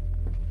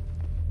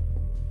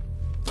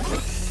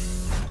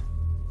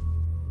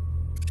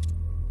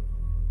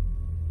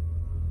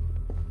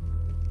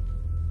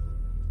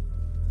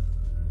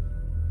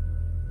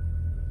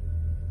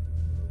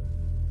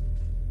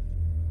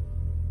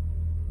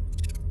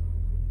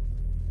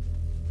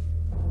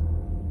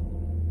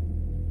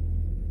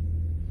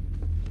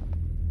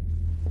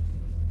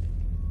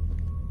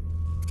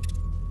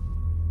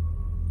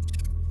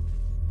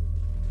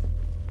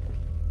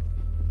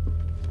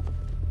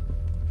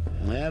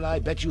 Well, I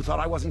bet you thought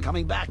I wasn't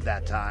coming back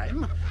that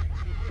time.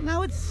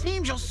 Now it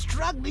seems you're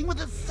struggling with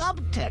the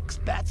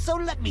subtext, Bat, so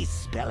let me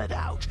spell it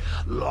out.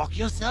 Lock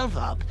yourself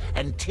up,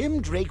 and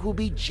Tim Drake will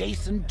be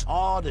Jason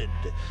Todded.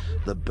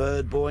 The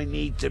bird boy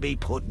needs to be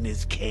put in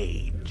his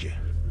cage.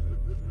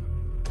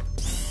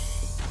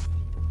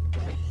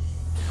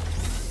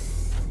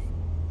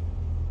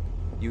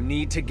 You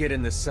need to get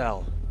in the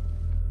cell.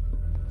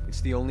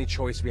 It's the only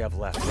choice we have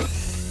left.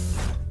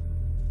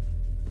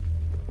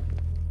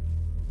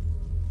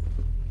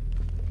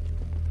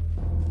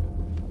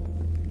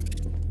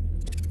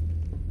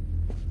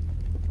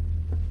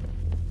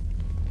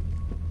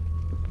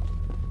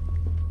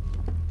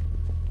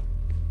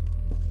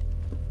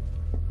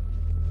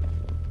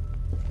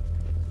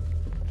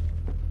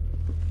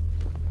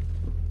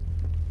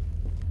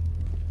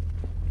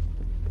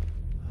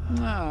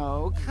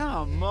 Oh,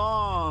 come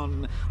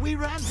on. We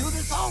ran through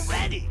this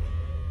already.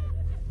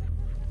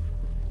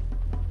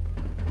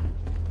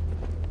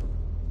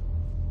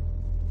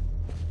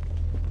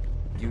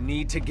 You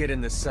need to get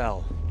in the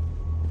cell.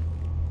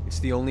 It's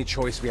the only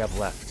choice we have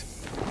left.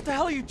 What the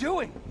hell are you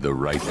doing? The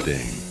right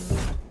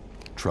thing.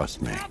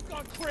 Trust me. I've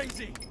gone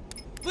crazy.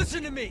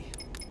 Listen to me.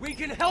 We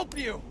can help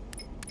you.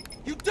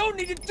 You don't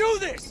need to do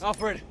this.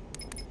 Alfred.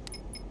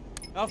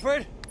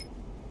 Alfred.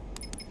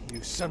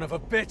 You son of a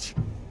bitch.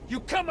 You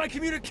cut my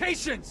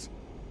communications!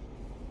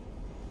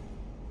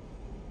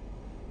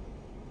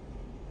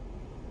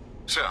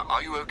 Sir,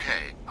 are you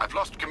okay? I've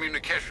lost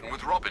communication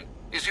with Robin.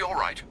 Is he all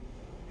right?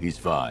 He's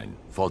fine.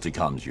 Faulty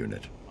comms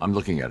unit. I'm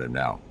looking at him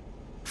now.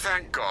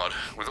 Thank God.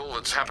 With all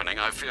that's happening,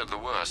 I feared the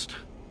worst.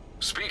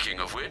 Speaking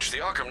of which, the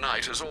Arkham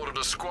Knight has ordered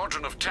a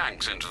squadron of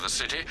tanks into the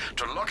city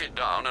to lock it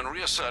down and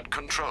reassert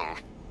control.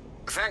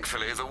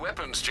 Thankfully, the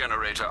weapons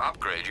generator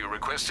upgrade you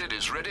requested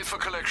is ready for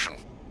collection.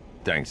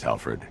 Thanks,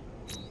 Alfred.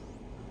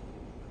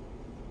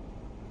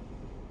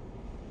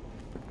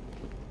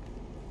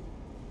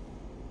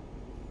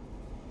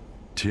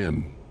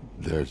 Tim,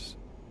 there's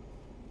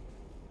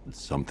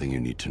something you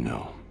need to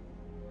know.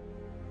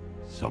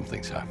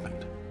 Something's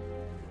happened.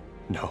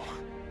 No.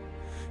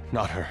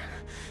 Not her.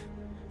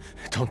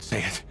 Don't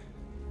say it.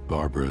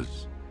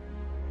 Barbara's...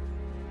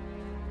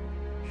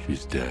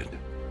 she's dead.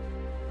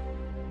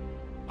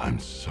 I'm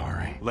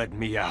sorry. Let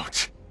me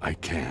out. I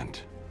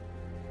can't.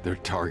 They're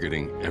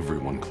targeting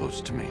everyone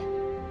close to me.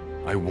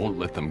 I won't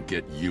let them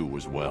get you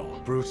as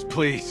well. Bruce,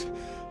 please.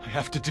 I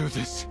have to do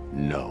this.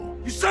 No.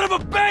 You son of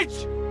a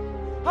bitch!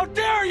 How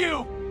dare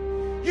you!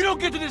 You don't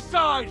get to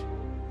decide!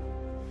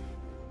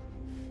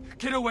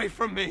 Get away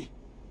from me!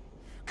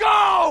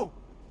 Go!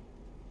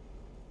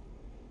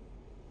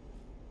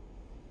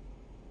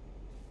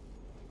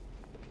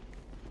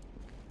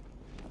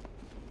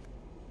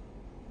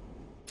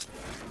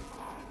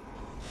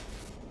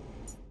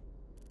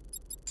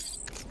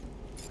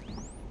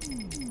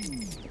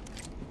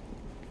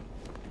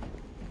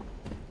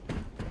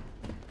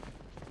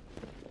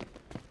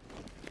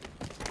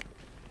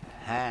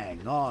 Hang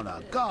going on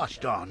a gosh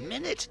darn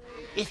minute.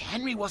 If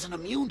Henry wasn't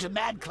immune to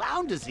mad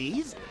clown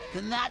disease,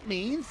 then that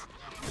means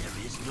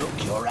there is no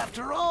cure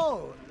after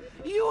all.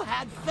 You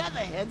had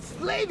Featherhead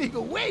slaving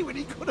away when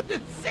he could have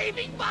been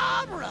saving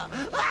Barbara.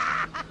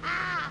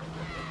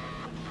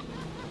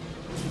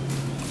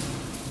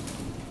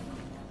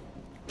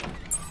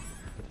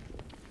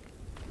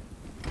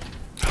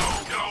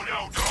 No,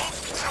 don't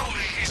tell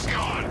me he's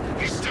gone.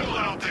 He's still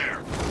out there.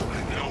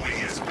 I know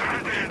he is.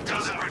 Batman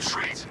doesn't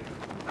retreat.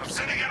 I'm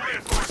sending in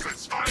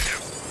reinforcements. Find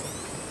him.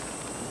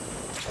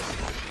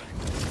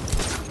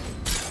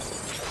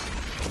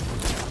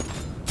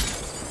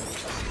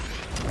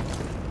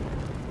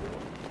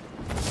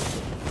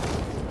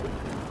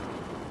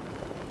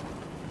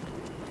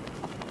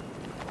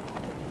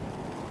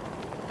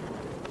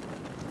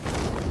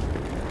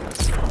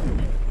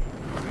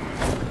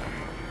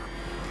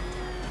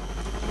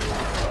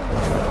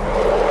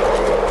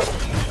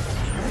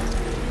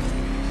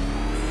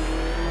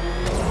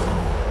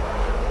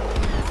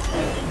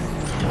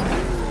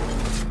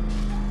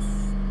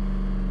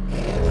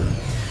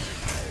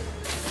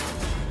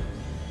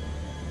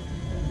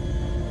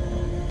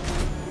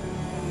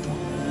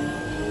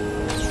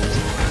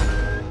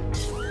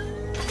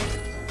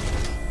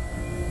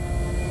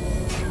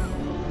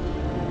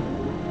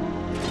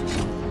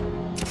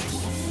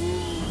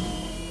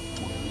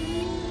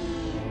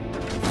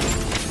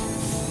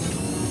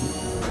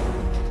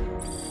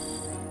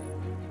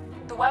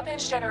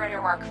 Weapons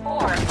Generator Mark IV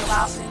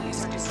allows the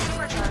user to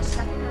supercharge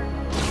secondary...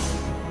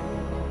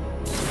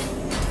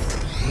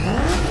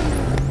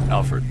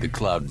 Alfred, the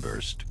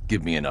Cloudburst.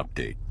 Give me an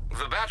update.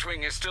 The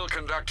Batwing is still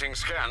conducting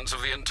scans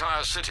of the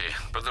entire city,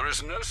 but there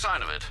is no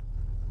sign of it.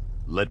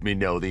 Let me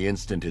know the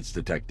instant it's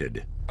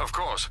detected. Of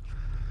course.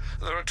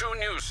 There are two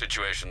news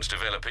situations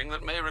developing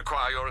that may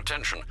require your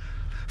attention.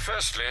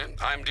 Firstly,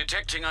 I'm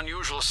detecting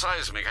unusual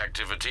seismic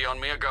activity on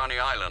Miagani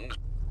Island.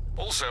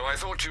 Also, I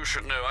thought you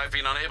should know I've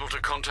been unable to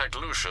contact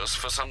Lucius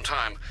for some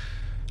time.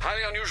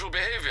 Highly unusual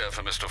behavior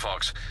for Mr.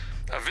 Fox.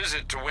 A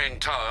visit to Wayne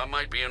Tower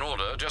might be in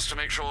order, just to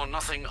make sure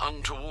nothing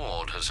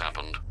untoward has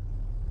happened.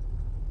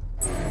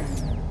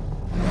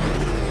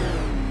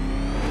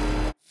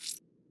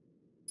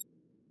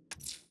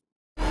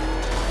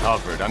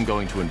 Alfred, I'm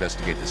going to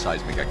investigate the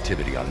seismic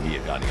activity on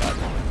Miagani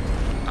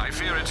Island. I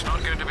fear it's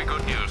not going to be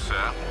good news,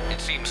 sir.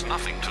 It seems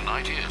nothing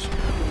tonight is.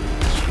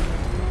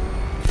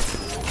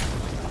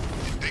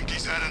 Think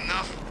he's had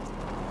enough?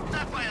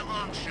 Not by a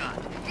long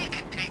shot. He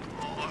can take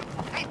more.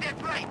 Ain't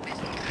that right,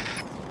 Mr.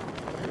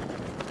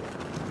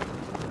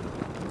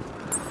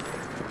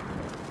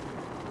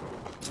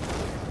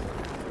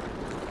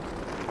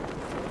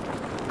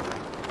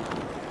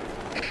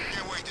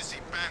 Can't wait to see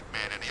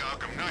Batman and the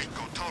Arkham Knight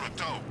go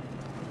toe-to-toe.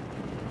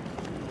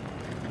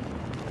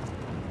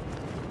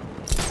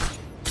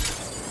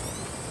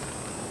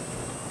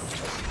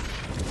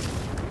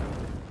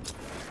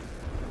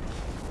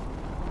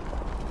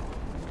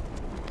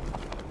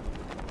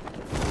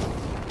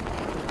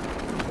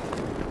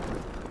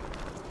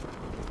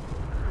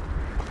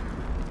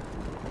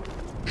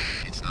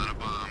 It's not a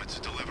bomb, it's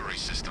a delivery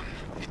system.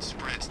 It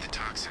spreads the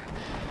toxin.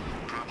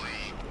 Probably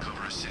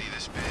cover a city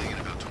this big in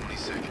about 20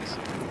 seconds.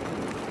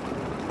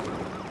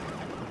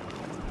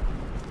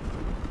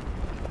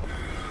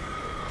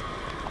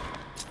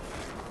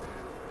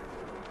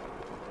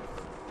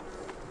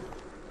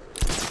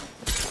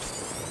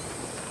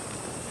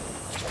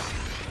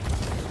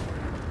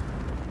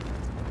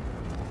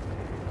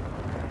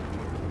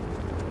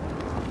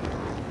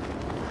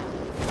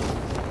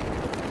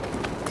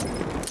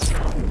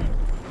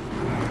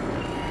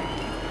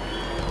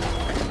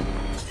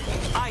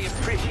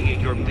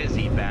 You're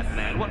busy,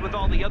 Batman. What with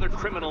all the other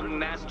criminal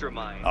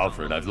masterminds?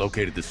 Alfred, I've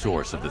located the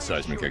source of the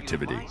seismic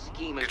activity.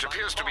 It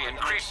appears to be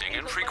increasing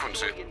in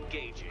frequency.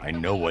 I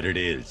know what it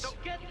is,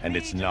 and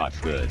it's not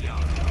good. Hey,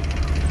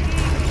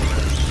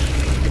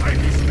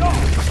 stop!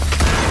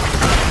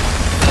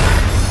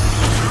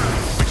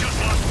 We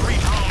just lost 3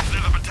 drones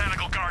near the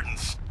Botanical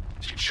Gardens.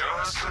 She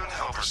just couldn't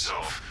help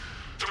herself.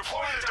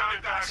 Deploy the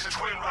Diamondbacks and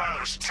Twin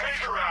Riders. Take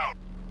her out!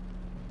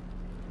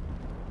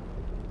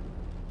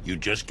 You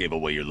just gave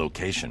away your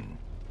location.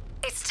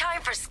 It's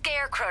time for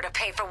Scarecrow to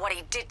pay for what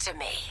he did to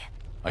me.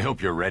 I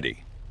hope you're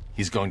ready.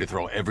 He's going to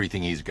throw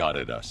everything he's got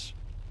at us.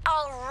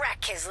 I'll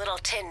wreck his little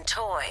tin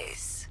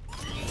toys.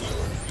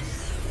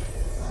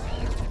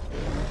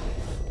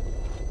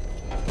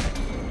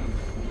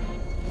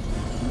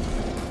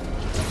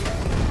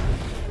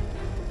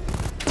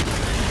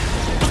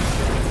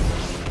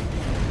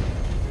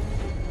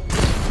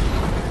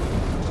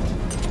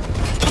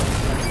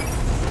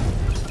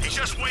 He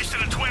just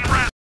wasted a Twin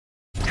Rat.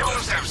 You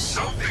must have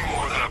something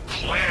more than a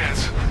plant.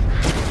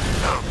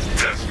 How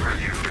desperate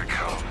you've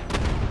become.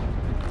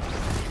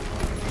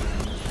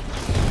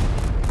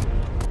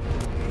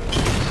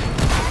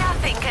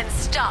 Nothing can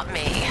stop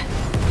me.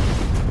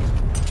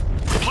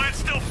 Plant's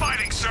still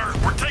fighting, sir.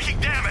 We're taking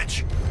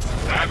damage.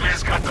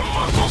 Batman's got the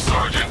muscle,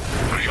 Sergeant,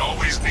 but he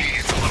always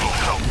needs a little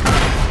help.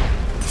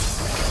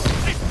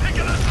 He's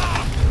picking us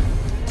off.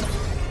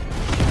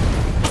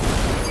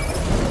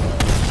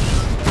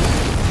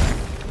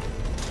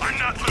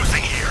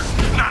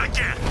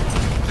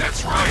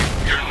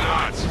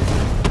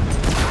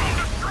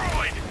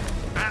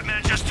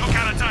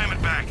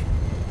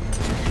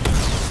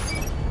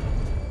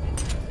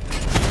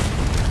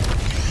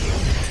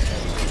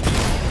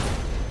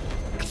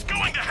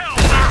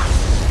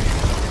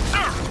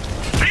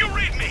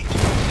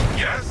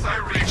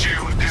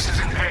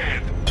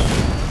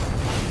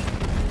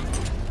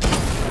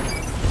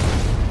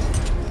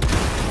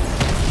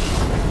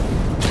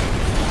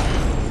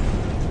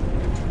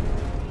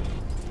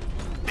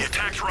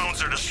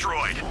 drones are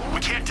destroyed. We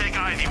can't take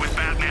Ivy with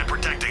Batman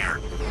protecting her.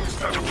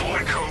 Deploy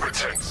Cobra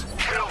tanks.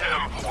 Kill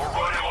him or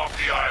run him off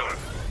the island.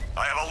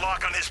 I have a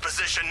lock on his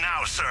position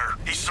now, sir.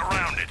 He's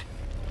surrounded.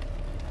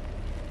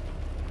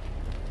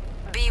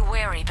 Be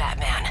wary,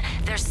 Batman.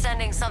 They're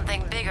sending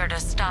something bigger to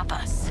stop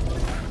us.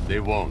 They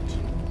won't.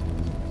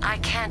 I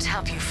can't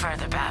help you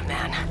further,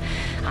 Batman.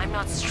 I'm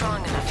not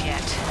strong enough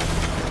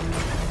yet.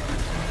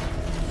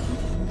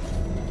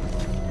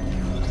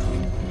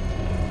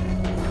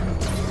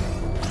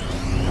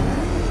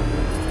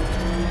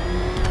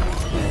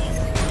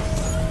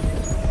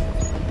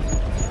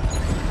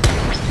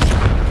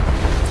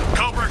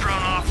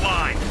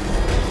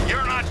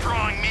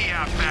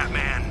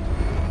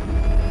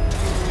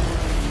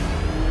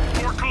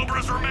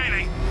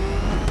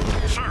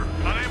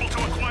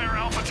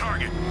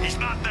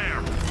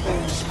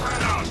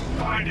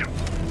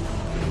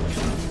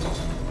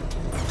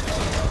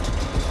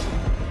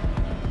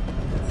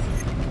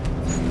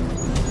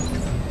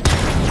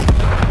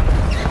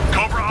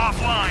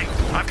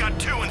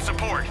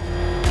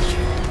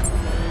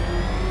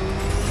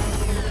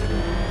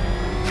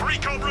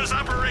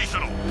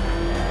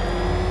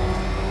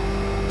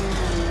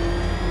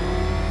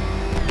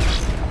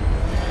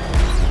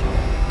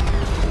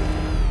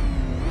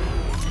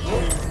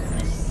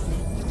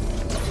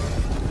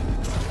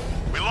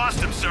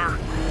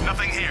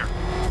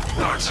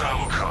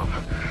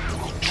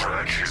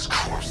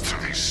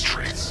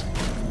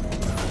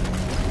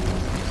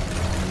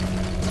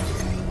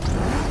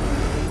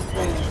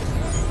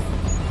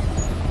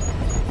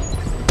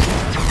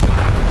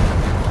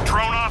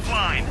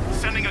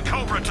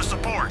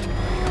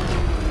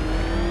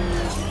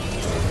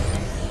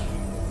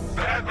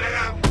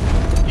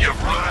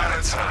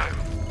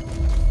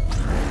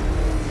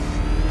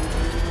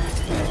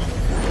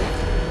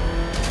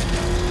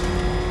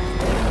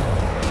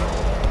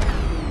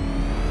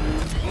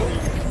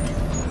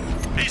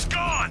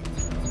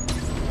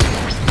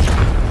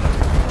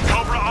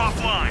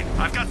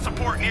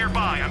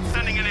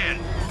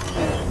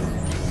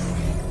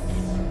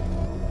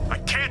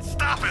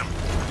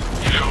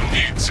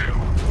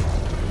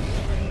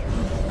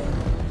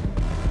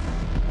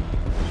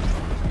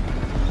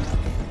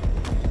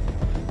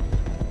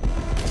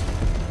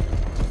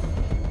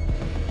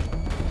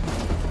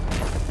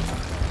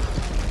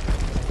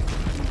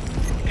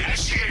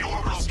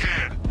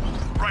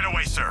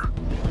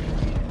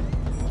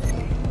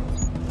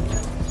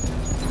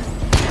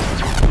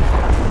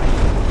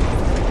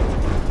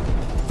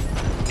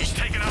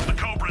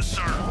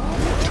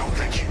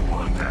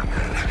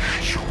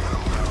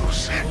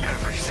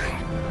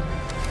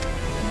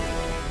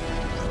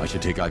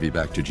 Take Ivy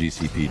back to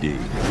GCPD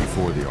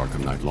before the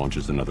Arkham Knight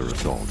launches another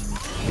assault.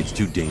 It's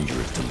too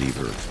dangerous to leave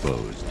her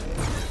exposed.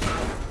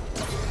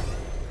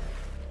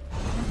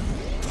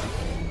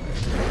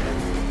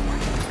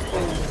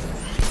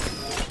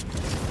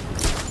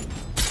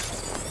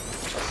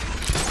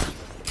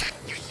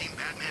 You seen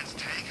Batman's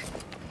tank?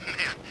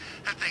 Man,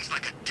 that thing's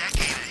like a decade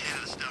ahead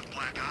of the stuff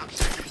Black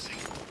Ops ever seen.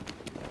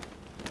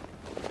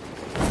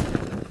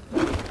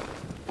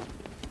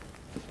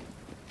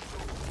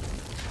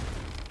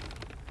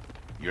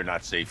 You're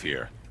not safe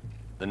here.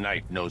 The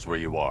Knight knows where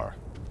you are.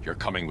 You're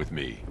coming with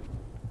me.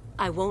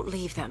 I won't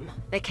leave them.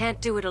 They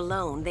can't do it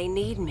alone. They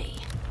need me.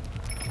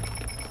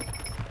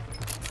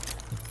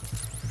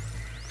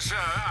 Sir,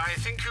 I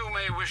think you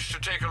may wish to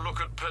take a look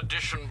at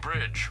Perdition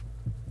Bridge.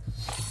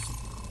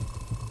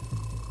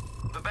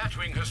 The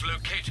Batwing has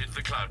located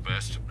the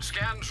Cloudburst.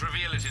 Scans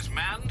reveal it is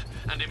manned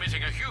and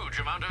emitting a huge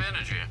amount of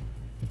energy.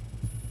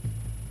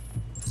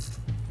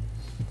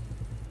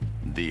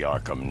 The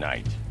Arkham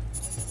Knight.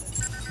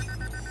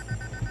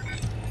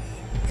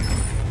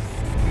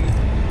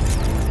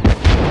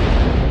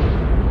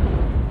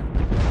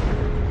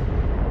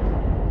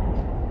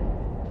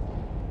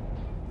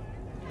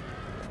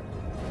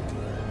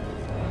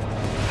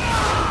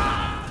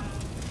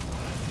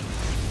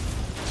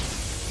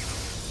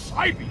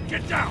 Ivy,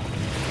 get down!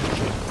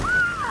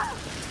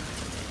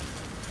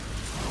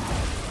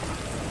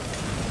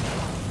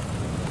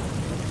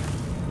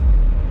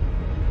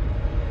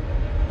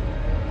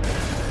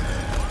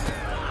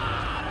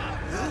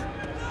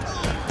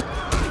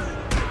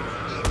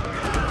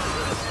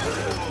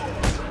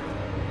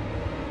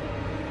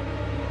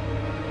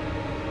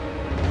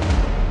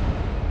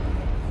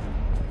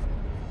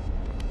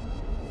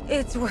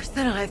 It's worse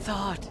than I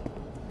thought.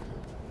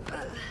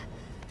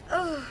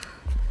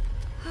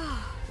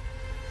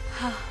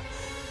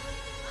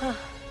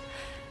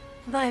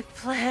 My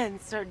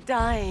plants are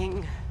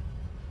dying.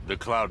 The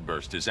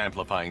Cloudburst is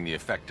amplifying the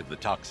effect of the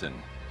toxin.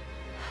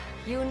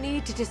 You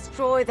need to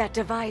destroy that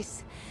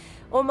device,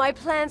 or my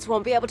plants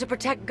won't be able to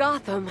protect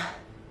Gotham.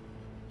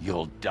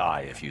 You'll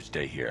die if you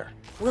stay here.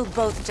 We'll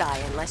both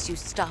die unless you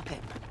stop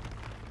him.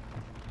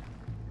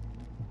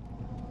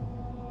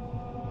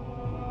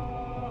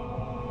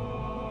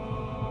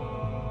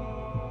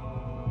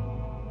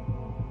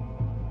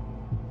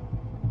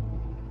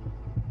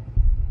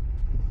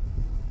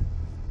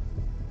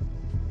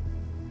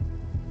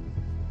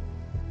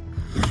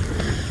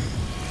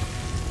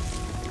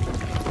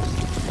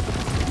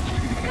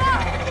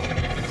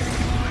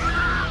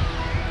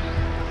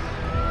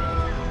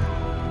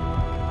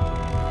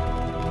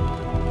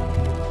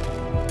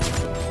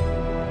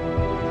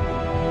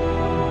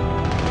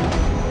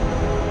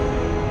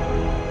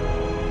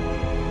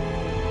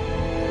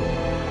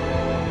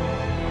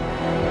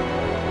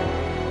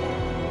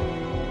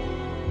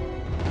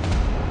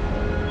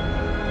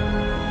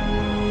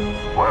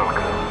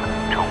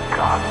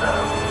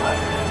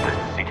 Arkham, the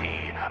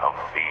city of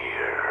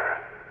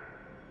fear.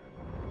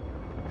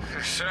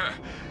 Sir,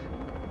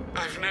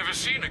 I've never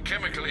seen a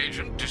chemical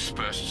agent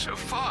dispersed so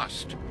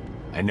fast.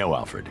 I know,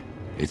 Alfred.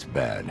 It's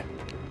bad.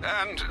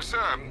 And,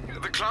 sir,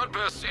 the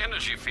Cloudburst's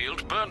energy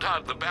field burned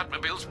out the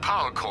Batmobile's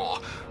power core.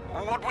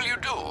 What will you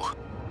do?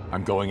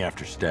 I'm going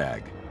after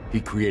Stag.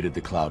 He created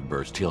the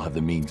Cloudburst. He'll have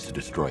the means to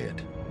destroy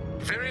it.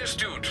 Very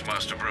astute,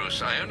 Master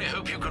Bruce. I only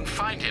hope you can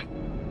find him.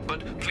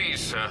 But please,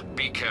 sir,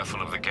 be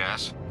careful of the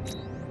gas.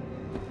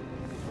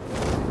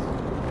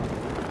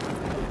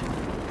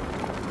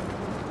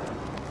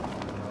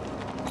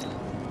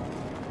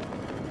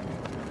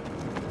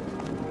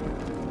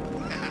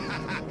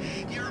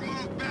 Your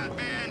move,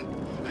 Batman!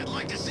 I'd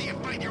like to see you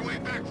fight your way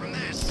back from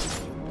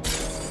this!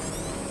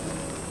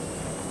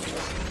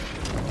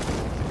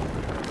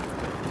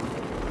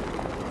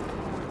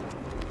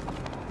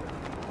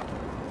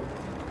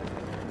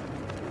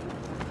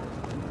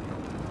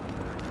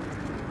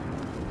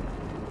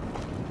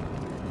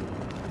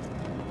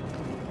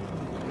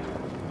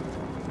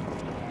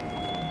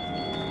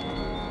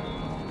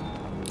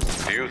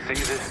 Do you see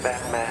this,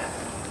 Batman?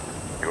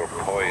 Your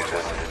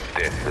poisoned,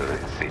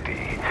 desolate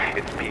city.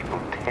 It's people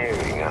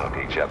tearing out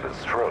each other's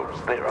throats,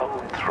 their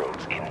own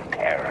throats in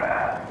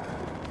terror.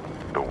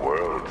 The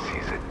world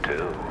sees it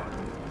too.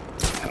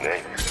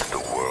 Next, the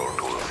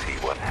world will see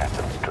what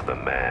happens to the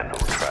man who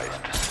tries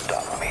to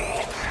stop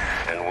me.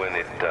 And when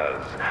it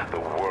does, the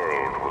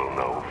world will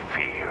know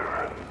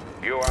fear.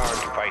 You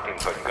aren't fighting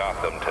for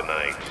Gotham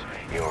tonight.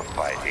 You're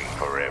fighting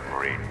for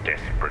every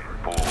desperate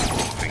fool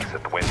who thinks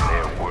that when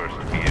their worst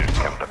fears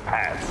come to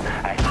pass,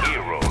 a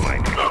hero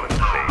might come and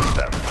save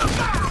them.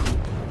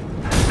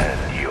 And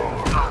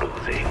you're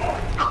losing.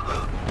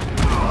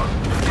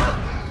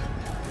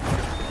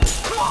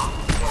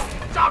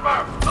 Stop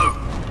her!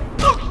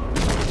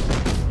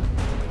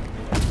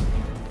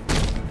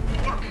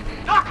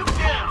 Knock him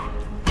down!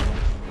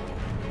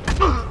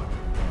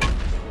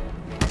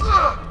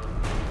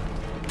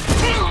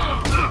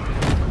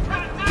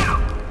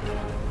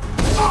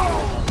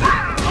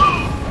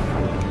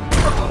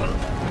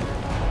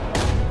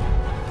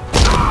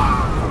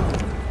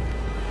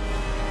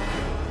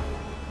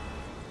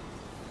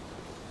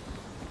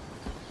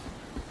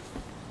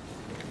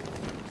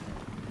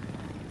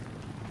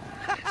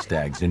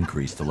 Stag's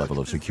increased the level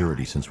of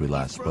security since we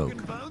last spoke.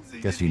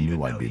 Guess he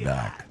knew I'd be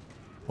back.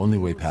 Only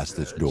way past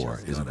this door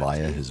is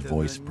via his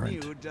voice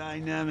print. New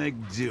dynamic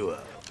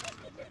duo.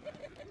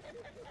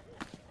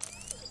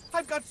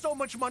 I've got so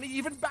much money,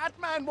 even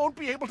Batman won't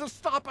be able to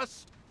stop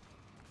us.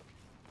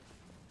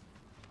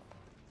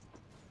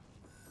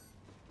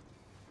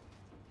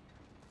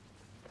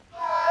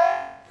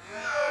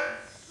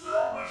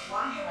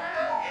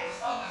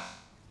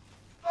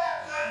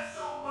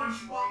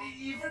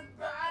 Even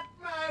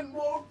Batman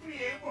won't be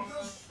able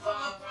to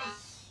stop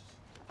us.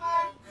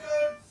 I've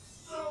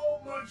got so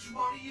much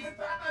money, even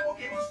Batman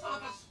won't be able to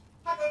stop us.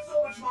 I've got so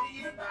much money,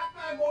 even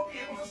Batman won't be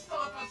able to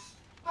stop us.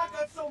 I've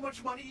got so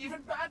much money,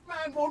 even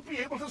Batman won't be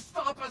able to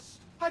stop us.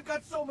 I've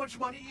got so much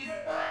money,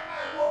 even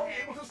Batman won't be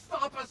able to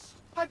stop us.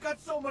 I've got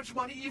so much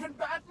money, even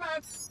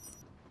Batman.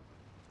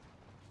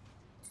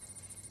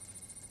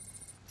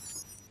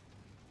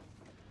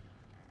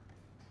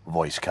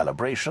 Voice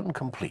calibration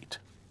complete.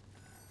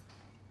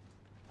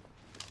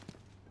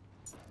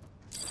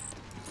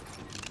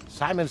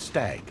 Simon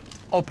Stagg,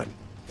 open.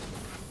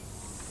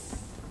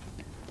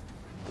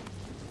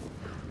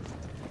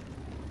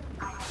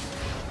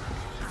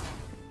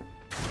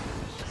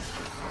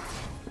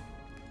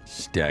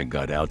 Stagg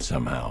got out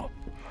somehow.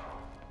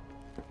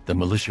 The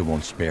militia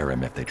won't spare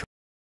him if they try.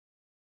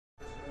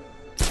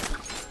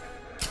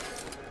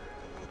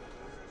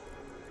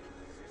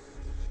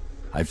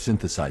 I've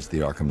synthesized the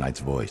Arkham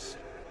Knight's voice.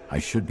 I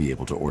should be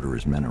able to order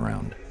his men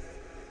around.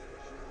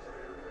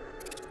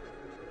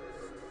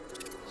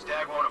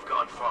 Stagg won't have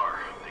gone far,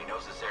 but he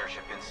knows this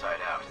airship inside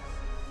out.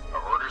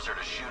 Our orders are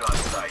to shoot on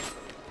sight.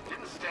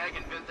 Didn't Stagg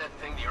invent that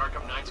thing the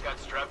Arkham Knight's got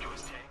strapped to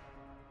his tank?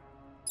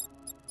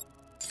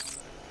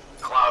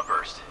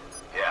 Cloudburst.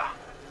 Yeah.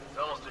 It's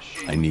almost a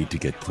sheet. I need to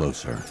get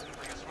closer.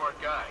 Like a smart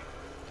guy.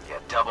 Yeah,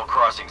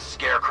 double-crossing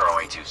Scarecrow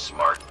ain't too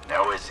smart,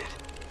 now is it?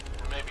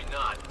 Maybe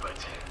not, but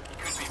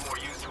he could be more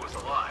used to us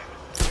alive.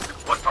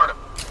 What part of...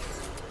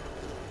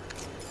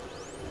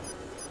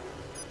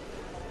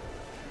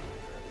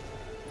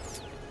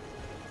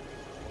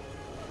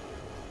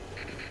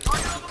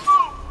 Target on the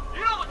move!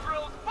 You know the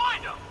drill,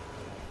 find him!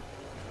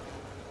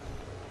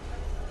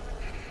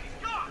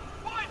 He's gone!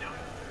 Find him!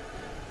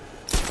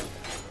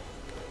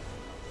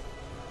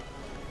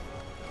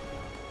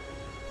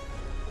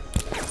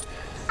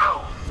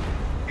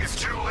 It's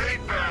too late,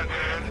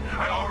 Batman.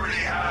 I already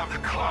have the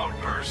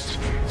Cloudburst.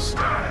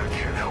 Stagg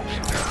can help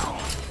you now.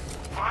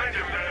 Find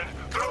him, man.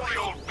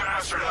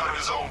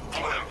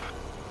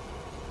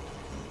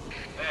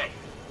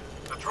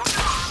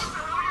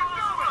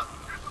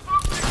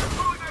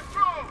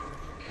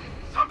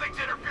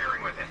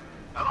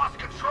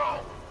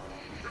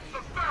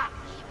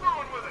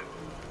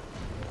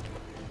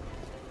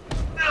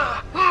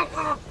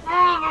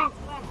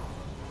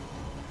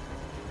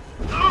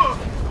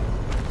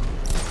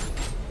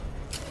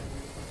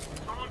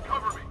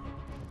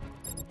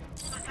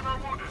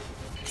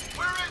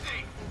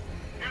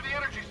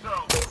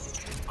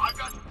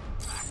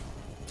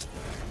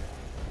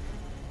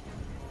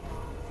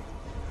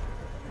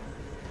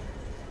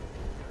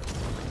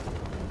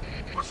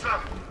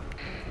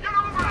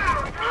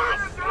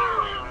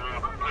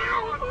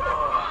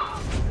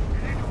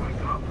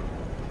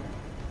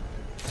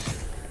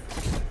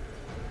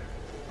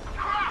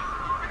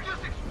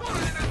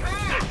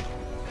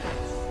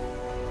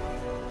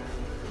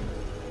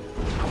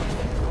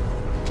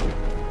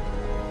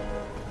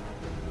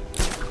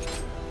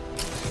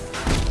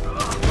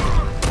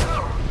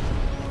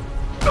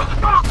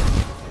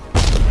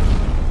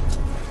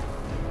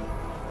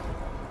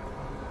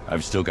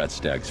 I've still got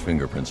Stag's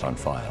fingerprints on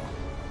file.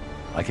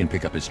 I can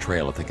pick up his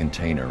trail at the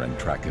container and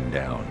track him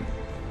down.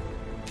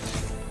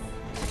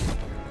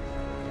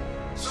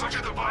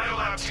 Sergeant, the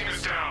biolab team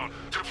is down.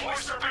 Deploy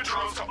Serpent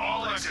drones to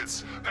all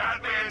exits.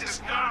 Batman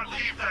does not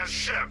leave that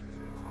ship.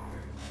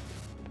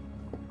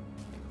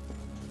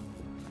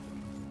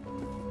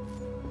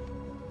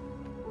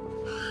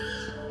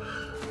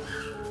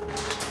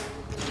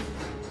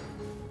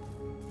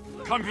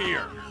 Come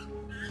here.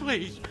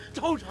 Please,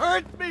 don't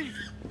hurt me!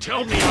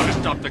 Tell me how to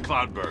stop the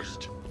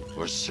Cloudburst.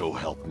 Or so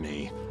help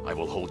me, I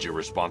will hold you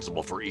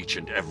responsible for each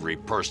and every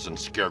person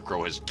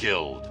Scarecrow has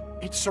killed.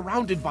 It's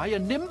surrounded by a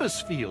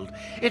nimbus field.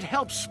 It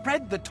helps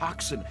spread the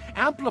toxin,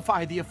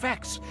 amplify the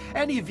effects.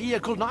 Any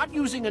vehicle not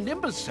using a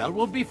nimbus cell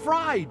will be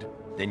fried.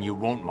 Then you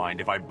won't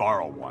mind if I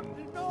borrow one.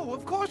 No,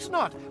 of course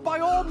not. By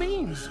all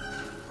means.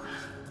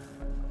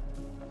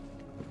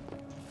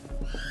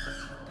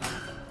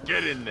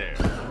 Get in there.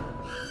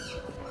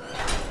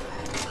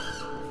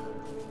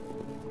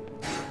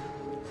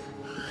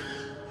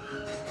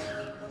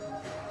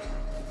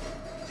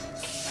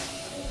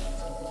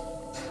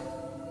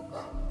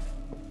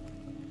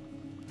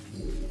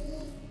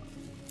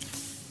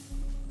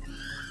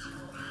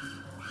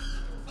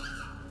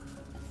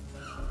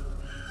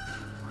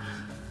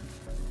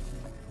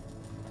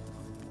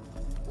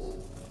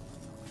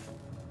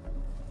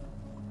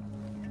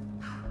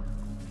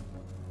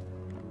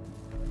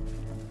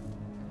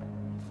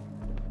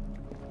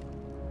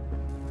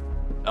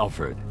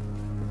 Alfred,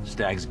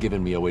 Stag's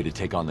given me a way to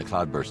take on the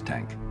Cloudburst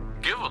tank.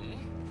 Given?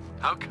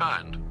 How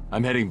kind?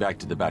 I'm heading back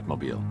to the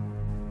Batmobile.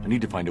 I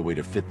need to find a way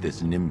to fit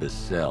this Nimbus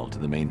cell to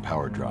the main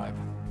power drive.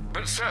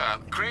 But sir,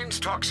 Crane's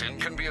toxin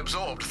can be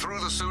absorbed through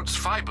the suit's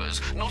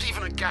fibers. Not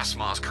even a gas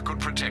mask could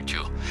protect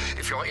you.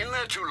 If you're in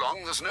there too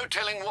long, there's no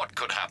telling what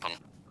could happen.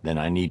 Then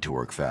I need to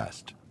work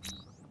fast.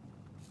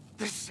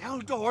 The cell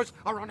doors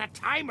are on a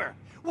timer.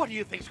 What do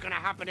you think's gonna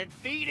happen at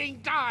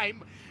feeding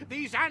time?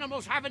 These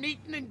animals haven't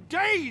eaten in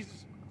days.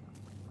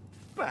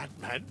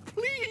 Batman,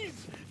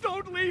 please,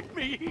 don't leave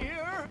me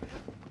here.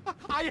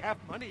 I have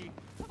money.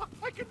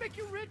 I can make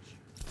you rich.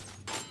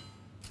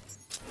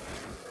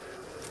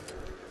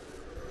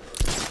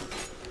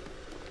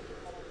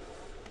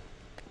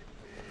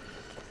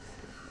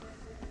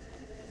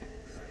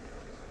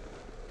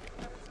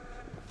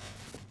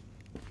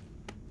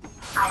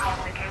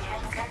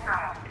 Identification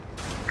confirmed.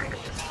 Good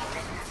evening,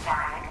 Mrs.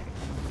 Stag.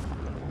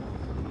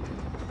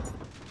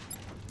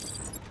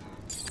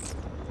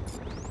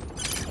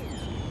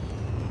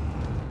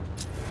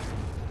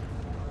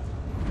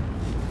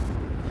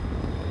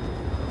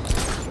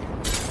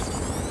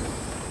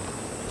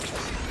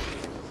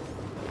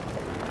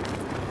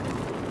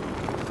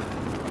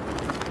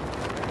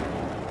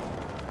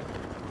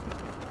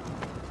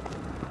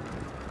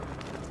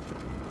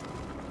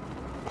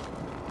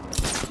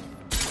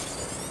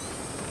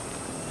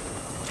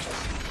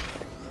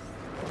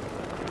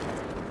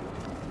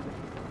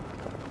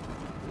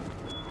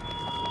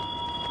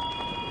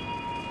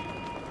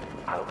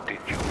 How did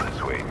you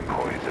persuade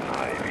Poison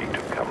Ivy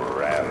to come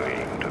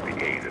rallying to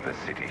the aid of a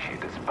city she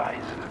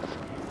despises?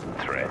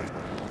 Threats,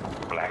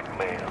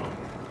 blackmail,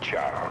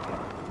 charm.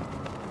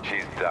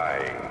 She's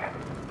dying.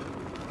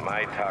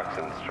 My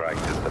toxin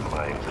strikes at the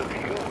minds of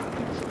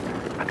humans,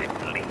 and it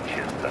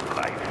leeches the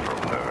life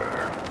from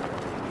her.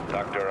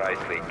 Dr.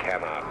 Isley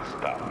cannot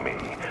stop me,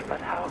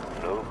 but how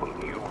noble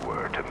you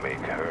were to make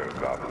her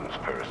Gotham's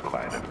first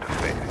line of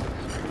defense.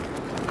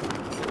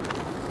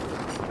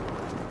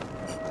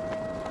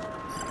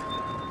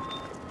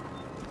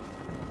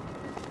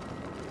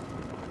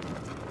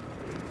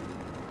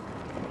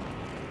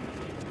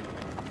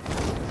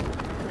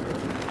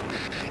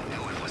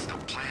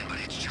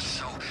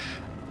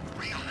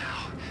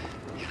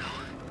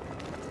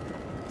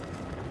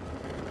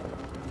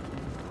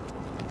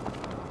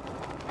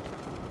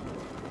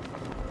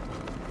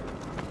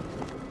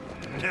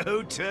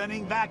 No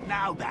turning back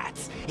now,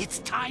 Bats. It's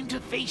time to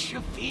face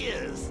your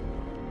fears.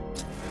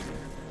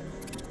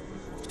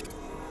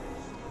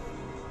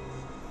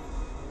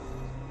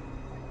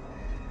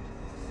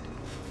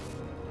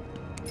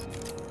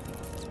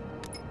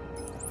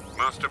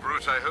 Master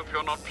Bruce, I hope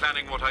you're not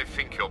planning what I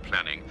think you're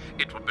planning.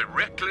 It would be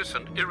reckless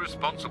and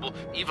irresponsible,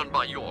 even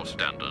by your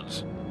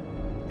standards.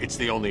 It's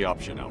the only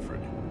option, Alfred.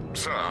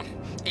 Sir,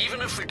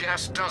 even if the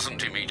gas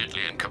doesn't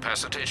immediately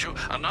incapacitate you,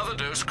 another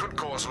dose could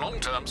cause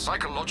long-term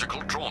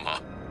psychological trauma.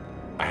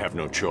 I have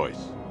no choice.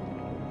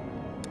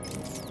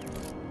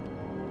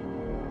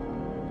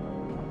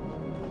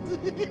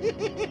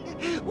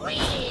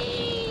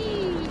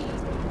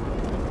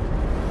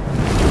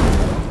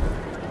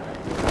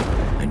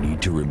 I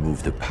need to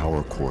remove the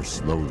power core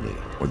slowly,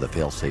 or the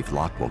failsafe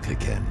lock will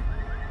kick in.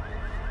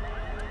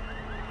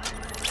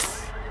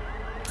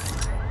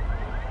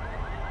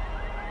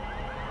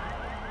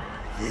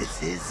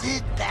 This is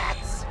it,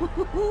 Bats.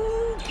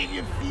 Can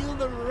you feel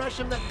the rush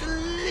of that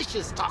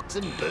delicious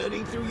toxin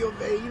burning through your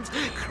veins,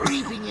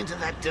 creeping into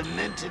that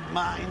demented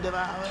mind of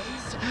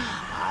ours?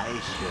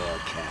 I sure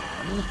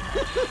can.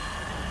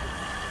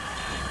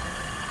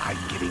 I'm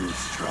getting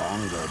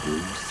stronger,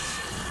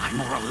 Bruce. I'm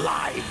more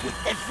alive with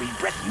every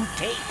breath you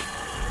take.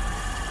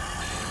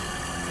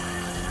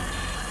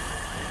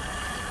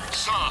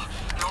 Sir,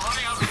 you're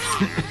running out of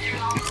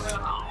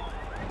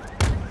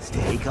time.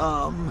 Stay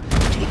calm.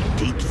 Take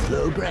deep,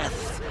 slow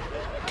breaths.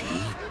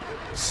 Deep,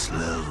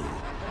 slow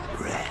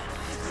breaths.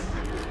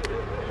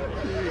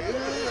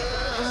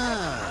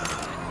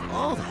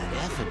 All that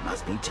effort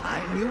must be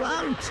tiring you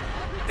out.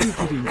 You're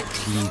getting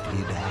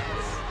sleepy,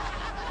 Bats.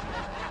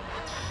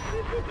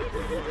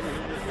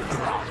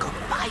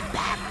 Rock-a-bye,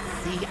 Bats.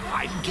 See,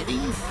 I'm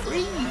getting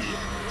free.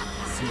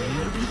 Soon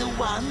you'll be the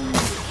one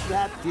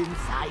trapped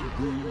inside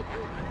me.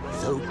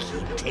 So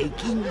keep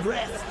taking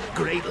breaths,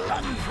 great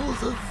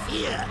lungfuls of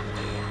fear.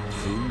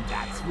 Soon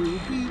Bats will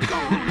be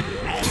gone,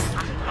 and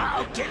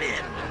I'll get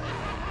in.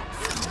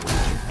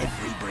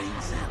 Every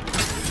brain cell,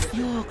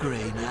 your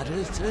gray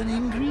matter's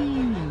turning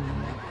green.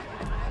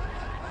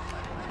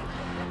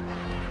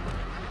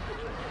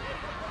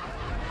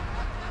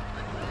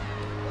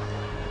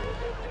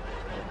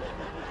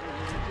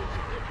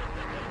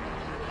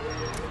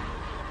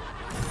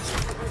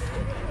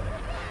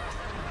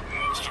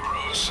 Mr.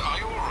 Bruce, are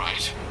you all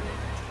right?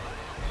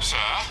 Sir,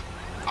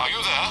 are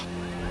you there?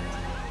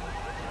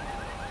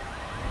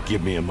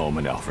 Give me a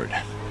moment, Alfred.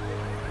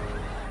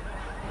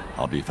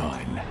 I'll be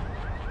fine.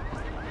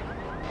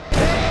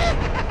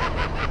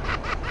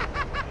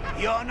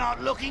 You're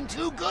not looking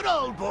too good,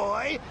 old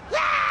boy.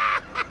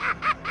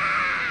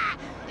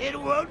 It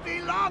won't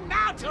be long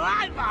now till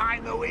I'm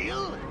behind the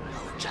wheel.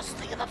 Oh, just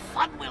think of the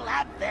fun we'll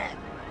have then.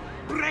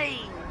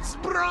 Brains,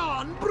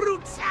 brawn,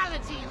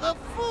 brutality, the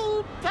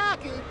full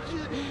package.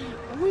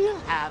 We'll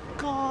have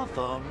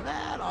Gotham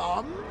at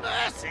our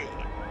mercy.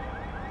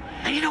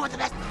 And you know what the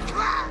best...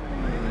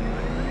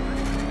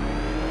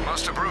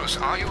 Master Bruce,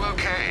 are you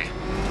okay?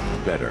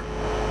 Better.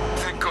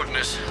 Thank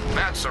goodness.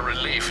 That's a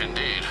relief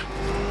indeed.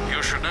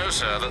 You should know,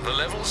 sir, that the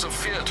levels of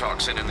fear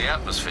toxin in the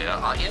atmosphere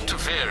are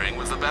interfering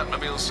with the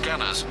Batmobile's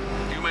scanners.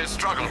 You may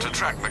struggle to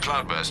track the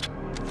Cloudburst.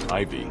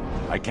 Ivy,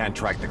 I can't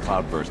track the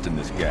Cloudburst in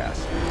this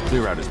gas.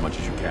 Clear out as much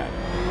as you can.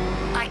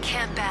 I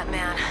can't,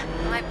 Batman.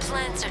 My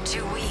plants are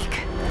too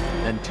weak.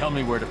 Then tell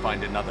me where to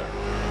find another.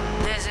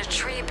 There's a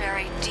tree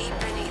buried deep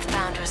beneath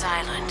Founders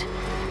Island.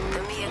 The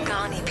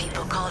Miyagani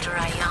people called her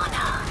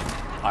Ayana.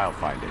 I'll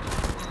find it.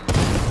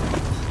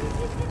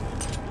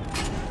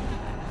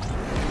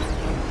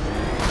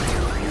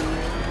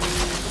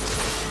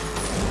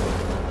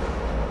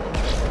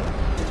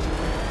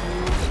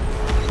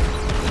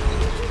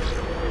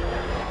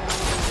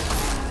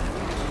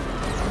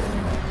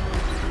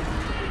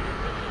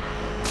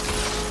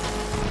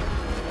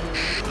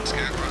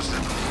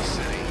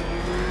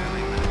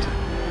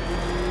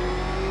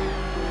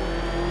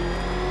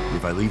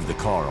 If I leave the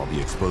car, I'll be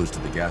exposed to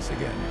the gas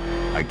again.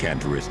 I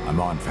can't risk.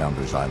 I'm on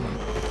Founders Island.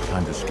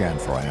 Time to scan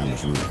for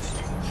Ayana's roots.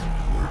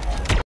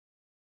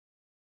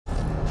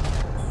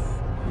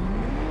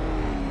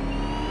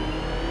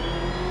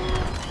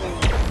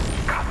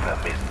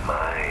 Gotham is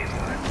mine.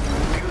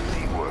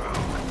 Beauty world.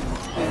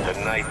 The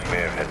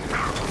nightmare has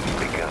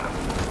truly begun.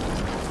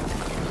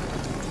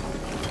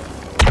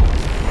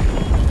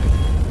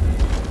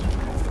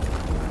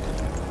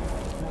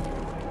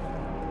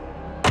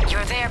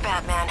 You're there,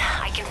 Batman.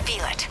 I can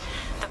feel it.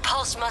 The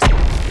pulse must...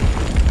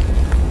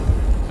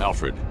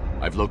 Alfred,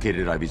 I've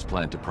located Ivy's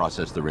plant to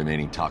process the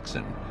remaining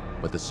toxin,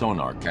 but the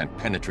sonar can't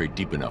penetrate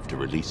deep enough to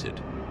release it.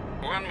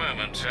 One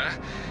moment, sir.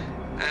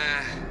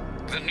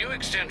 The new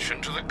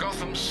extension to the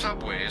Gotham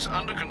subway is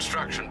under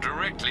construction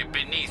directly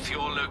beneath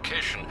your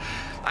location.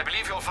 I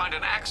believe you'll find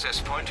an access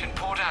point in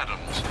Port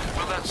Adams.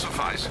 Will that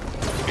suffice?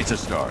 It's a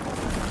start.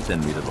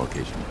 Send me the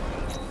location.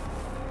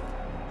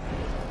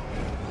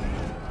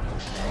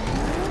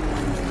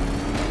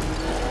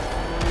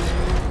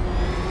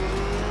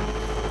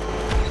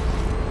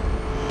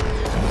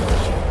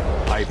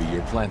 Ivy,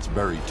 your plant's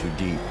buried too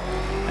deep.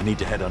 I need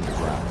to head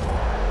underground.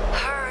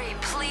 Hurry,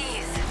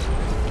 please.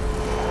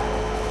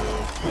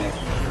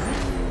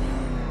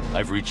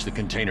 I've reached the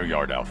container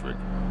yard, Alfred.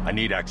 I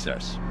need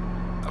access.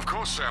 Of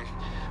course, sir.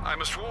 I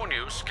must warn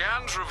you,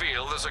 scans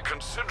reveal there's a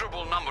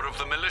considerable number of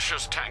the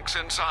malicious tanks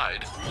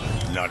inside.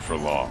 Not for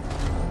long.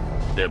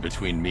 They're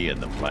between me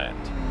and the plant.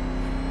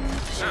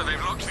 Sir,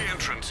 they've locked the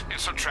entrance.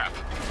 It's a trap.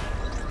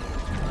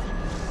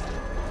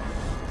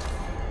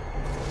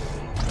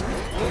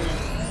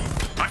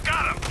 I've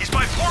got him! He's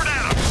by Port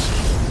Adams!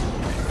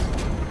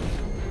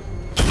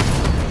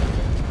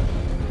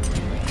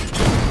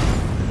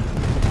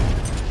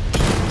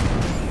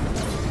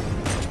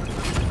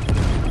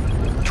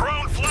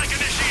 Drone flag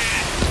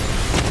initiated!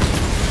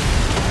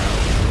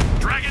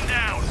 Dragon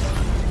down!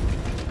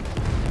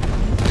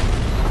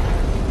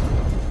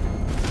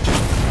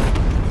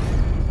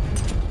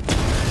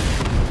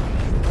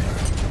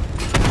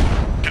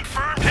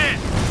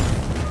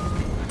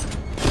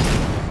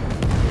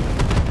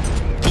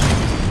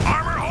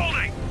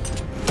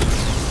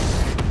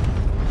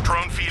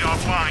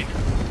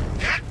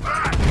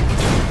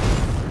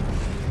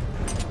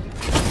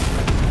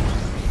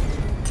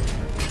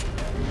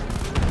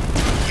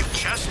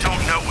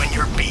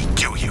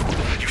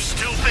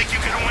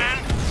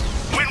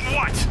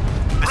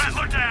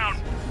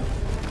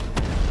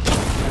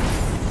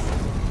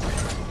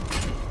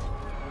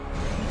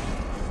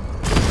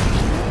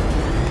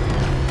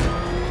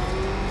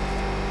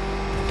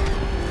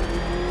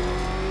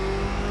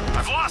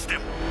 We've lost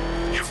him!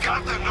 You've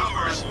got the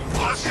numbers!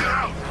 Let's get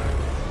out!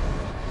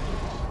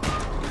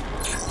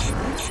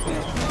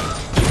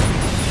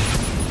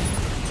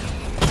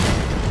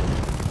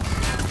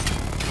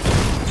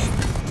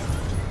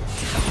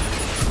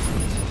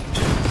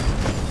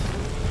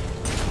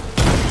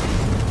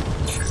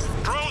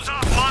 Drone's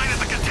offline at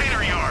the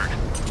container yard!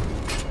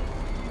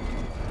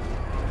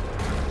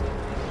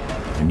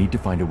 I need to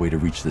find a way to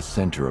reach the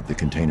center of the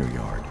container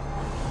yard.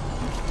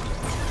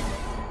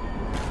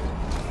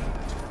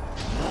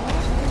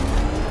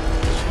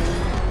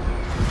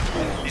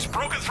 He's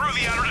broken through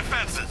the outer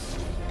defenses!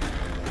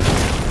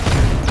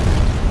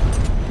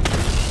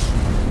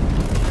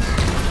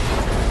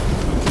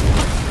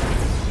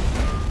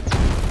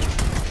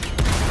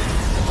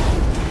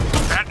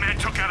 Batman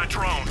took out a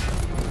drone.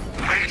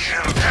 Make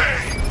him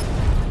pay!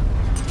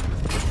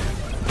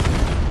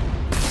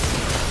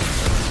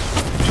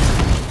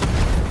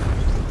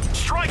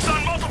 Strikes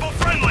on multiple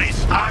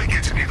friendlies! I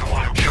get to be the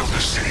one who killed the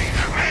city.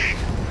 Me!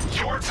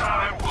 Your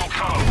time will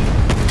come!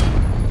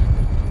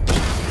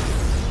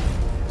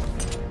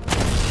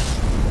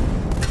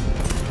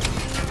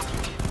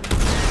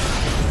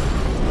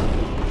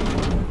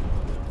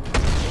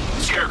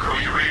 Scarecrow,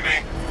 you read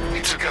me?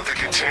 He took out the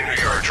container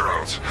yard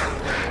drones.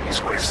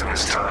 He's wasting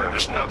his time.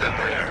 There's nothing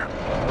there.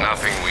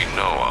 Nothing we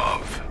know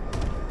of.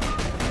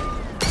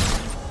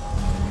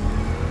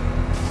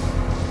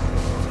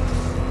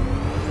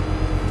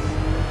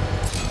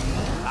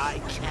 I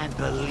can't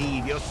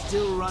believe you're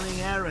still running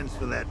errands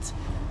for that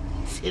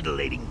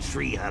titillating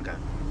tree hugger.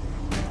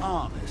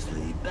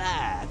 Honestly,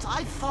 Bat,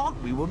 I thought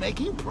we were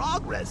making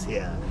progress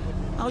here.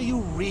 Are you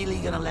really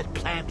gonna let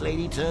Plant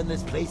Lady turn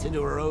this place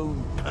into her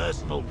own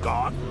personal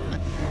garden?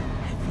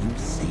 Have you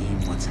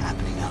seen what's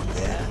happening out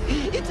there?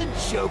 It's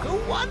a Joker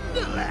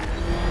wonderland!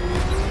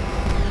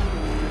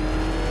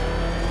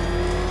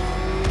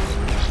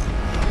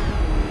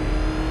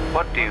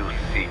 What do you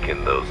seek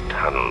in those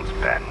tunnels,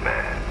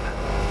 Batman?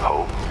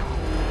 Hope?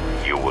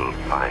 You will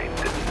find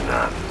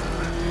none.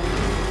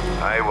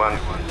 I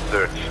once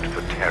searched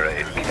for terror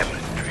in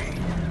chemistry.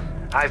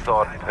 I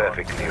thought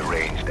perfectly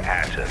arranged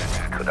atoms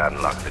could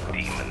unlock the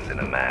demons in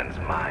a man's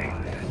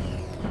mind.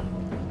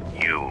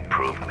 You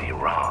proved me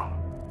wrong.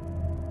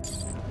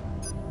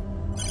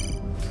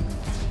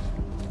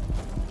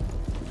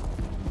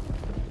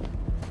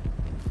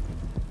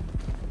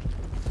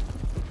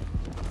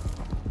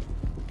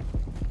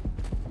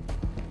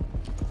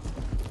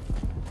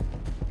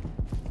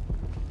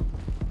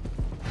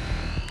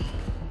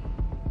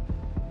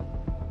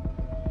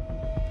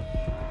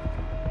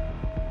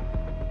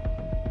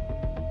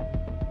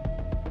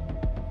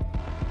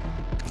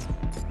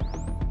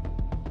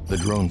 The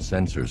drone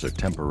sensors are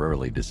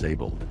temporarily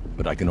disabled,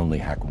 but I can only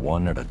hack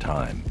one at a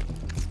time,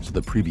 so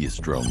the previous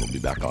drone will be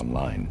back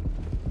online.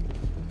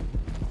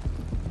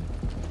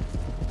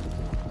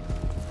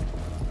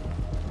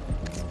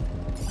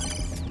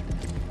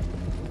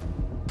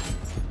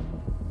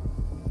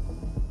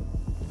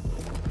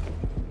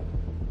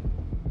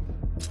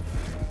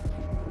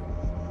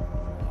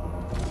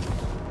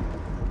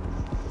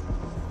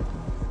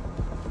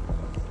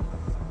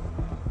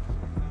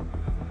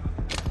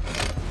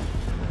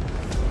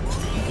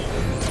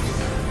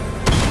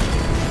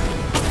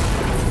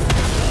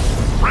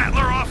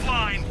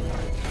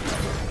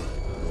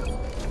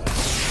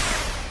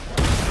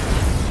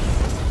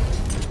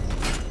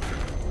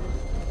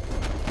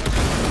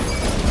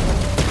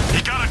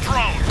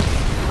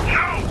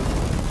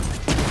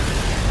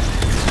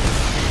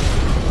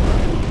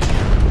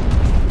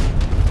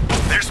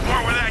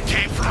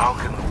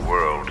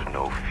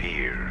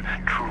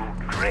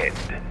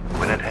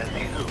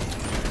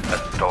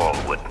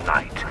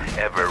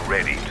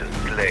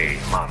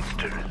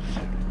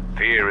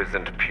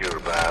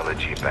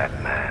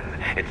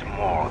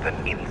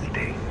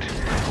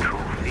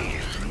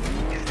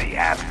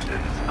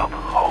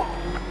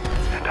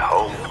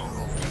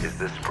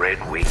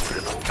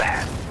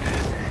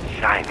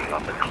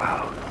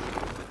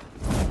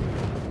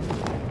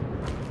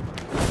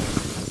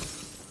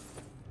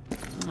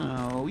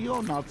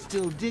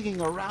 Still digging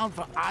around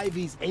for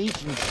Ivy's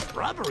ancient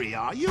shrubbery,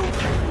 are you?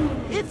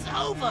 It's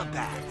over,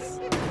 Bats.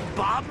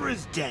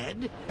 Barbara's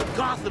dead,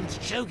 Gotham's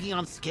choking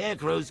on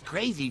Scarecrow's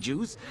crazy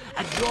juice,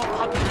 and your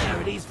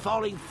popularity's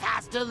falling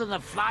faster than the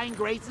Flying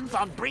Graysons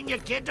on Bring Your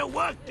Kid to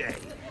Work Day.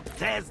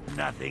 There's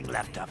nothing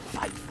left to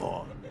fight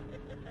for.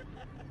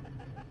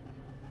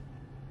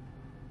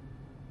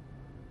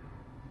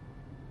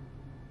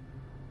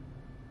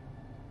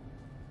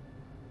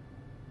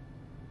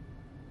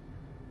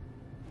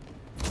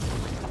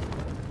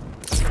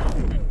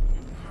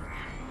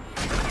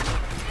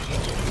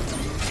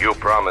 You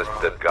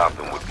promised that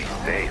Gotham would be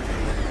safe,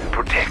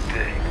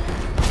 protected.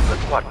 But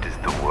what does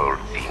the world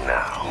see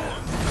now?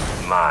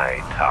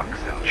 My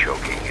toxin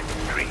choking its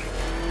streets,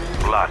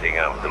 blotting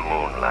out the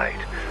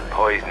moonlight,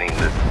 poisoning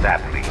the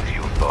saplings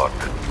you thought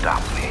could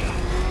stop me.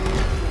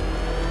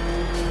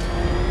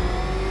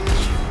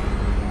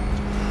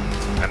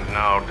 And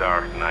now,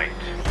 Dark Knight,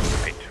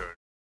 I turn.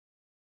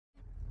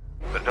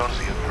 But don't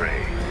be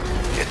afraid.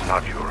 It's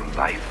not your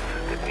life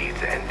that needs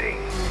ending.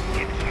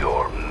 It's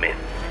your myth.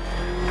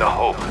 The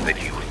hope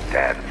that you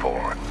stand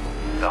for.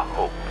 The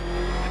hope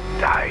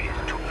that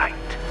dies tonight.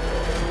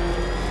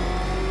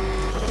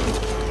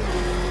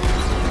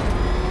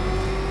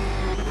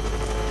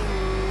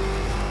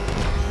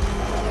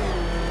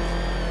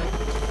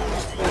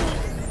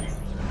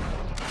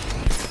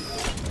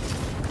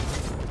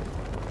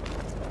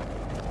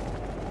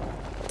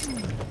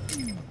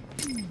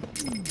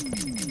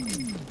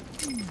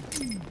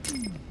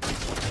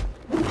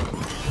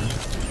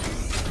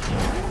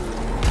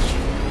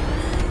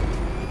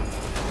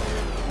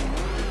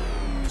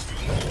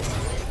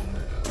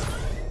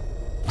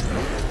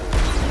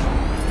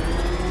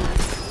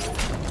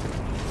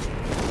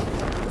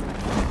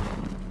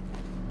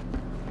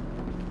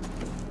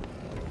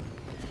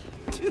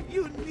 Do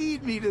you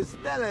need me to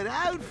spell it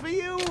out for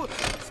you?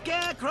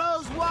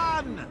 Scarecrow's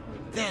won!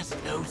 There's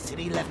no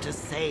city left to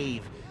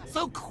save.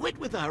 So quit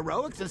with the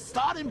heroics and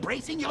start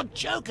embracing your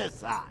Joker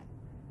side.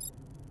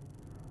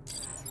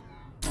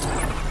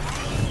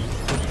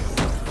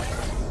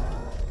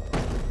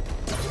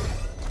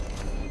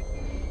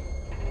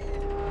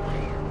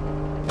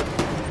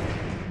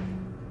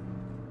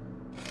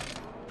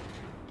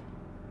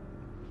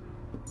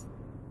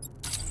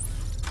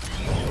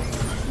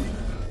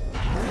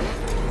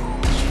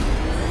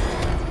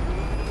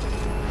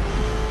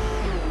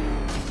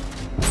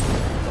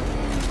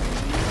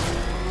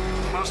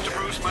 Master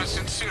Bruce, my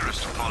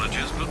sincerest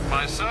apologies, but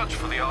my search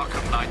for the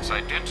Arkham Knight's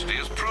identity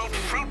has proved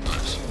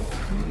fruitless.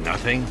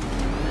 Nothing?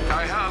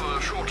 I have a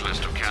short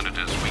list of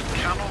candidates we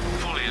cannot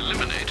fully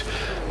eliminate,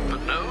 but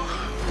no,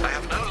 I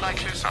have no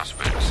likely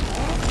suspects.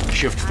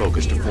 Shift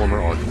focus to former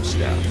Arkham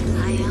staff.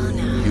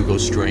 Hugo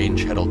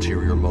Strange had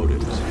ulterior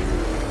motives.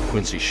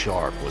 Quincy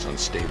Sharp was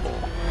unstable.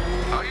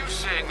 Are you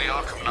saying the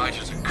Arkham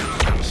Knight is a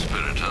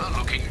co-conspirator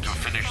looking to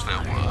finish their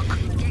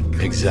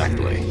work?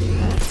 Exactly.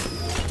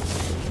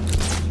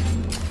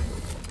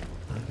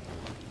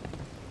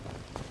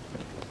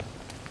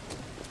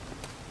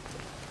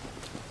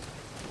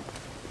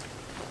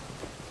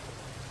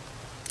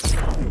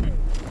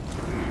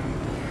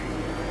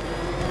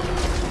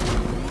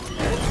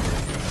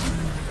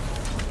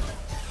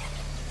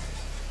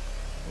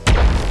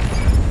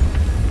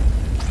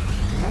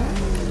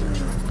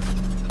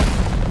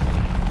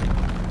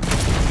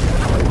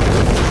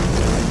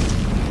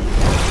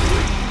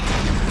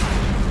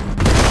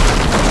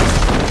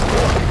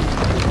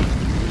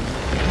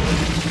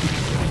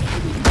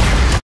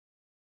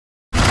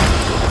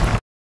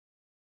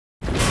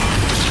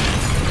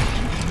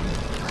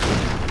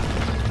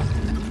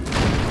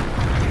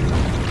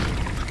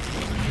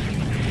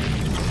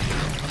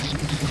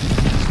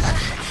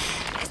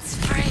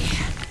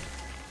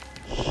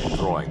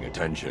 Drawing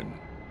attention.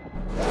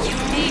 You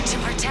need to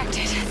protect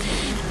it.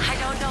 I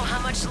don't know how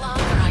much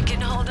longer I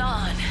can hold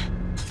on.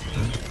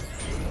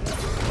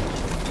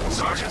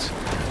 Sergeant,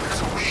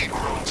 there's a weed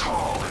grown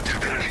tall in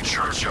Divinity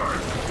Churchyard.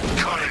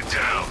 Cut it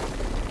down.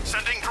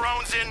 Sending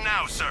drones in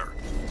now, sir.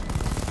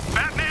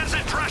 Batman's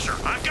in pressure.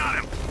 I've got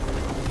him.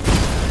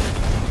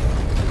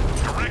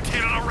 Direct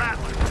hit on a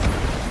rattler.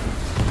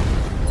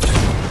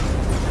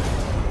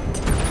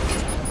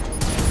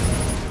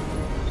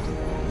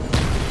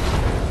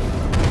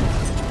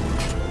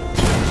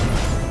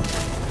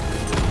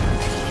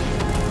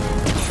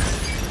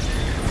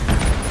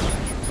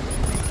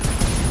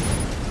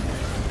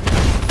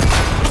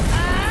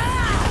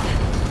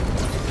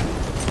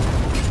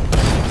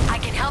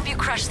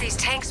 Crush these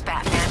tanks,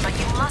 Batman, but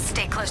you must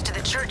stay close to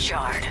the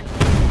churchyard.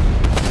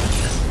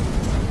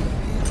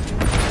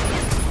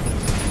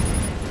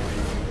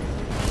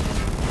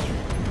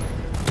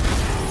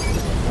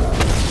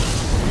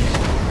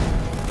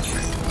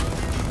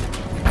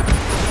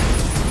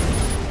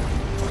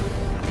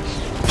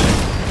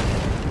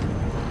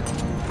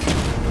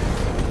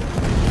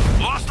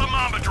 Lost the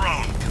Mamba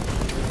drone.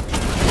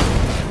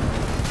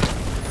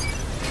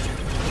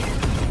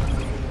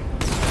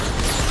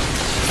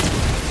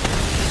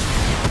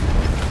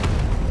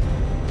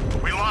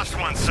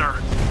 One, sir.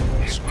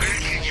 He's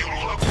making you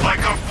look like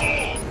a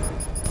fool.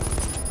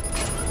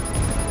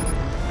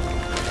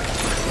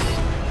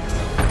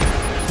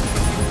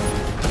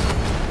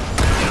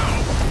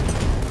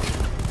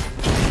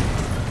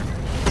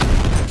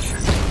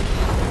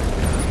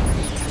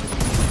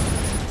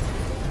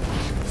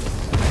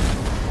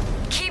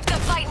 Keep the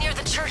fight near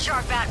the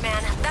churchyard,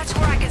 Batman. That's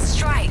where I can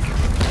strike.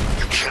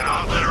 You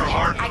cannot let her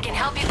harden. I can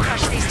help you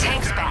crush these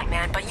tanks,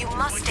 Batman, but you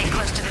must stay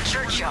close to the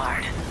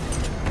churchyard.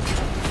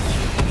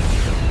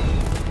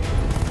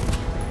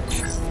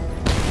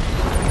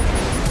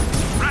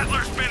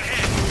 Rattler's been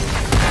hit.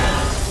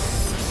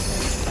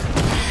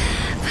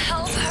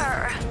 Help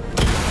her.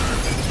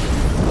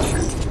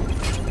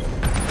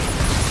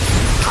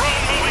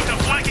 Drone moving to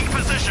flanking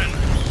position.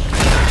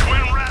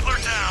 Twin Rattler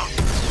down.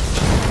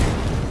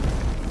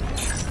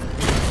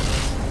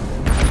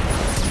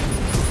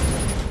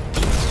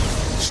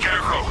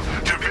 Scarecrow,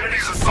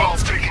 Divinity's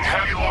assault's taking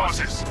heavy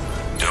losses.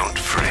 Don't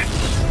fret.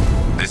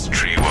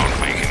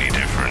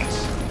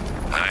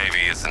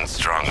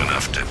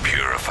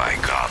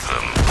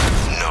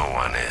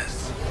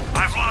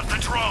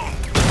 drone!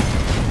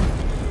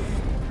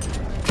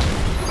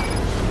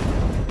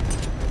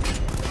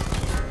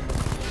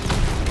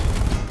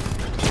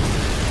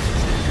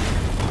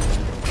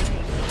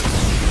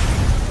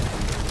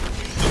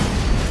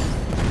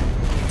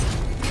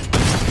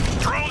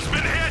 Drone's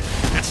been hit!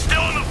 It's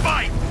still in the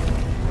fight!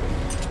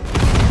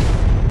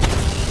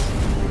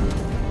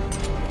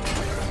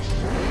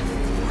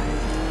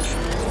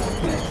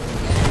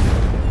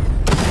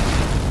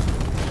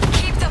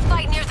 Keep the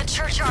fight near the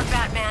churchyard,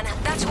 Batman.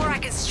 That's where I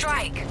can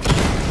strike.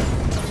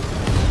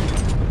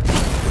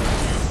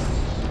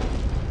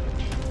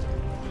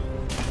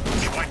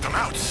 You wiped them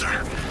out,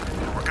 sir.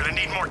 We're gonna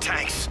need more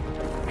tanks.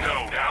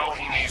 No, now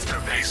he needs to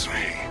face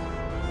me.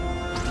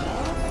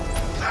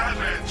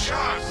 Batman,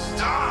 just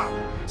stop!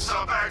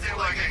 Stop acting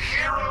like a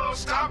hero.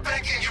 Stop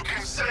thinking you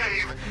can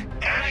save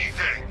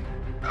anything.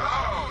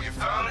 Oh, you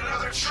found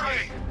another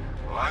tree.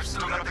 Well, I've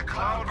still got the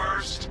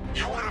Cloudburst.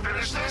 You want to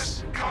finish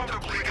this? Come to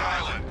Bleak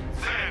Island.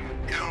 Then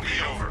it'll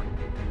be over.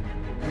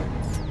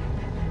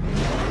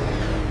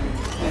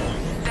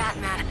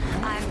 Batman,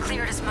 I've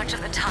cleared as much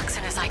of the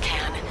toxin as I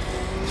can.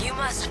 You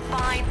must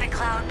find the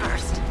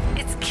Cloudburst.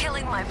 It's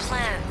killing my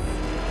plans.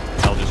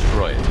 I'll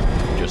destroy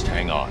it. Just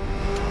hang on.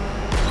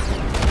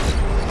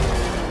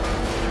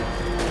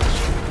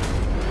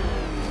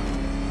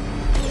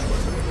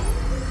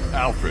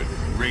 Alfred,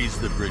 raise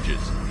the bridges.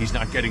 He's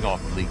not getting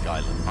off Bleak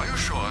Island. Are you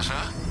sure,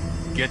 sir?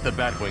 Get the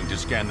Batwing to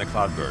scan the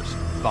Cloudburst.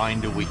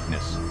 Find a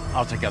weakness.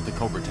 I'll take out the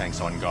Cobra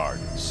tanks on guard.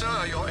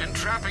 Sir, you're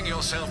entrapping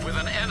yourself with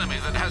an enemy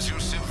that has you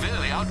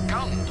severely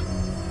outgunned.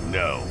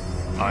 No,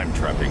 I'm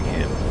trapping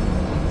him.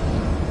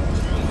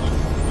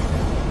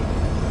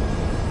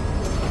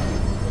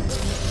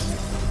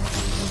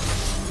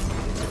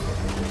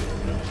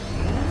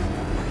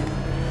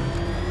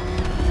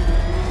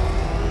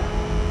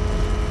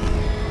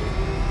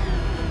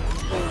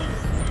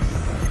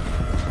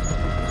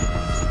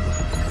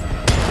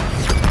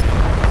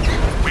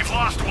 We've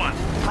lost one.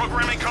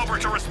 Programming Cobra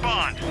to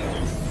respond.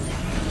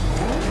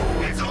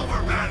 It's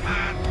over,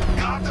 Batman.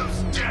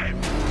 Gotham's dead.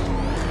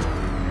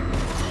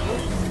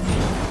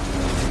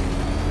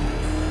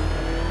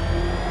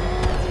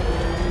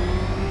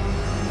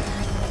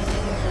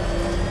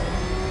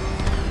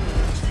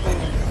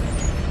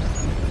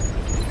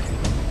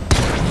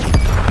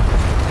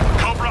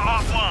 Cobra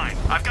offline.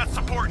 I've got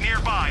support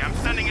nearby. I'm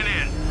sending it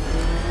in.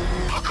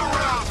 Look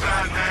around,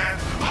 Batman.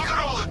 Look at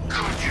all the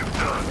good you've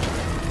done.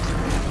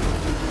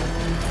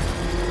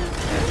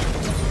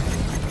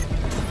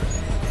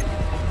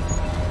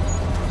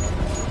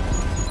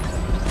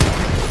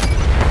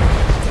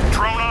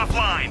 Drone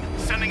offline.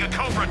 Sending a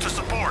Cobra to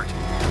support.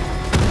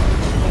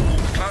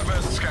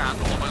 Cloudburst scan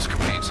almost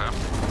complete, sir.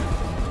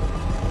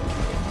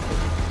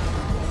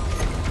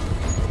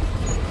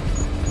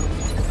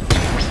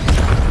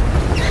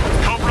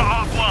 Cobra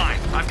offline.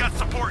 I've got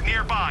support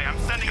nearby. I'm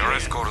sending Your it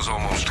in. escort is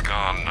almost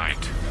gone,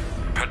 Knight.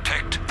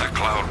 Protect the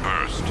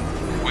Cloudburst.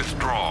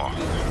 Withdraw.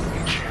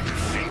 You can't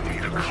defeat me.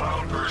 The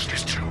Cloudburst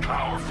is too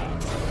powerful.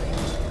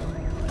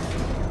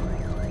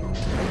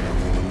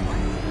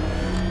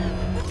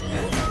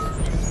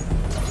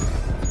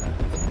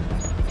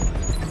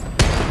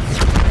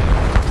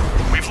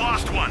 We've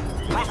lost one.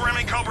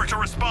 Programming Cobra to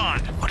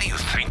respond. What do you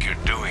think you're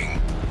doing?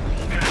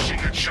 Finishing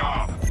a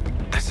job.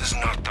 This is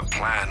not the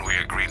plan we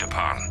agreed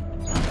upon.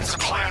 It's a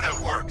plan that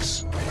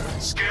works.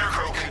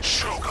 Scarecrow can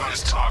choke on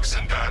his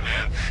toxin,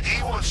 Batman.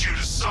 He wants you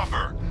to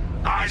suffer.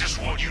 I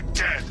just want you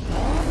dead.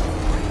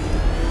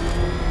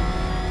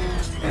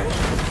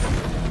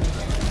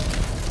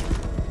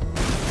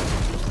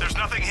 There's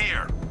nothing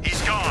here.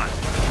 He's gone.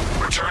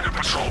 Return to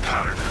patrol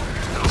pattern.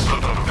 It'll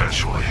slip up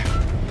eventually.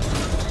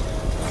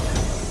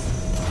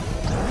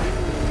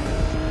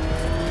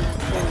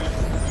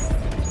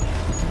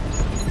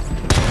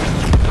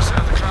 Sir,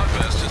 the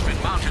Cloudburst has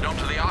been mounted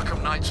onto the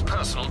Arkham Knight's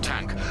personal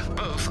tank.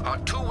 Both are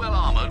too well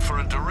armored for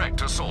a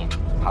direct assault.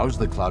 How's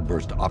the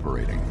Cloudburst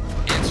operating?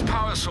 Its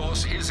power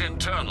source is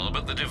internal,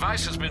 but the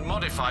device has been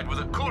modified with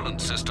a coolant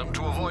system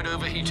to avoid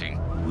overheating.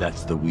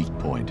 That's the weak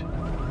point.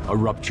 A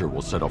rupture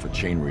will set off a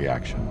chain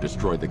reaction,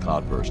 destroy the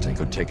Cloudburst, and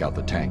could take out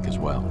the tank as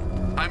well.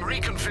 I'm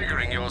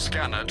reconfiguring your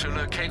scanner to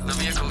locate the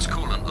vehicle's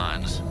coolant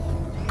lines.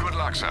 Good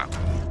luck, sir.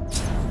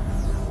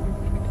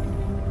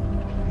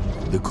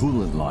 The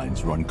coolant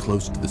lines run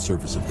close to the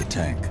surface of the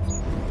tank.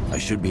 I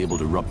should be able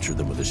to rupture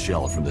them with a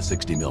shell from the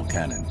 60mm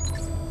cannon.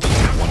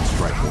 One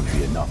strike won't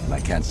be enough, and I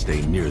can't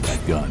stay near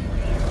that gun.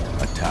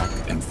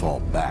 Attack and fall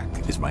back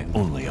is my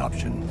only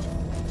option.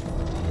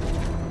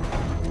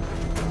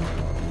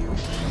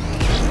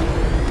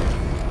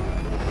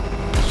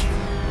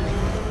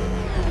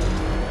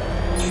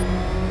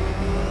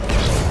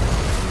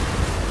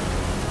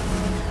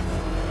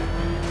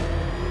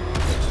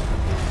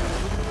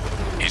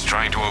 He's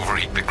trying to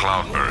overheat the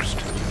Cloudburst.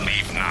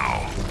 Leave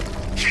now.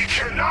 He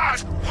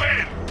cannot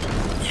win!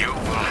 You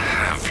will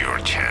have your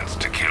chance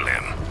to kill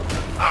him.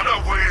 I'm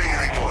not waiting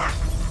anymore.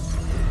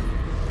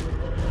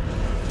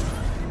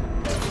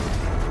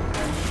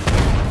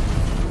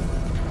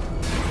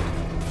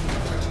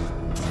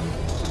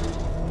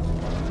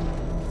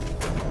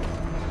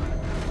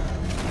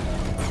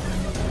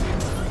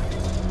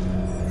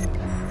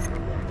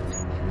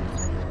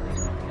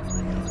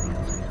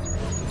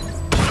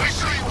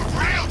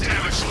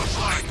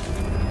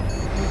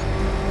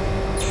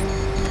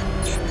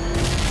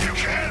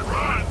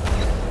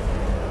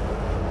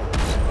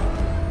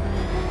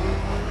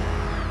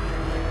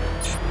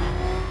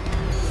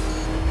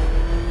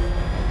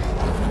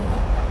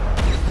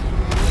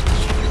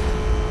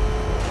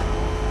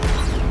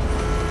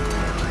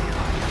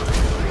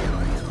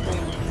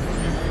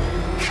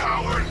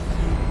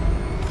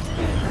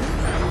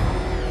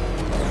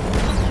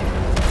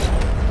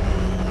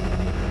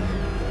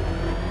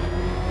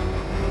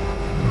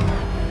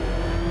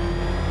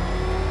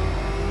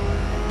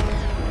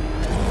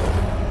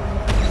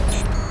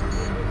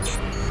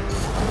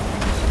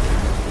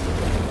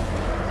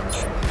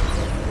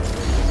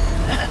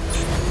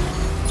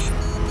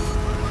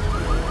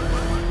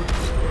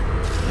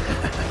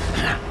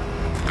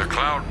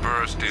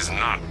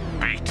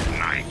 Fate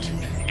tonight,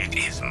 it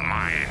is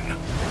mine.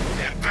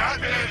 And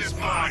Batman is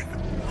mine.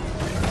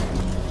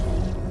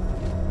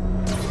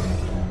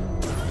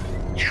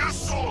 You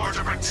swore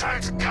to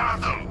protect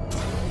Gotham.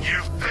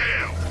 You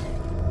failed.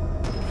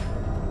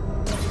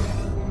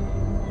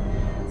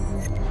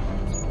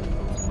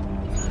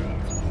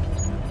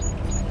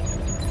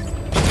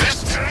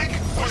 This tank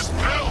was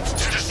built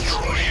to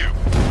destroy you.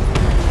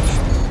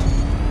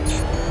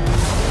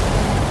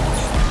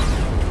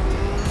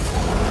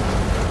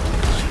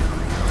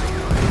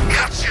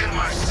 Got you in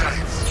my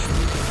sights.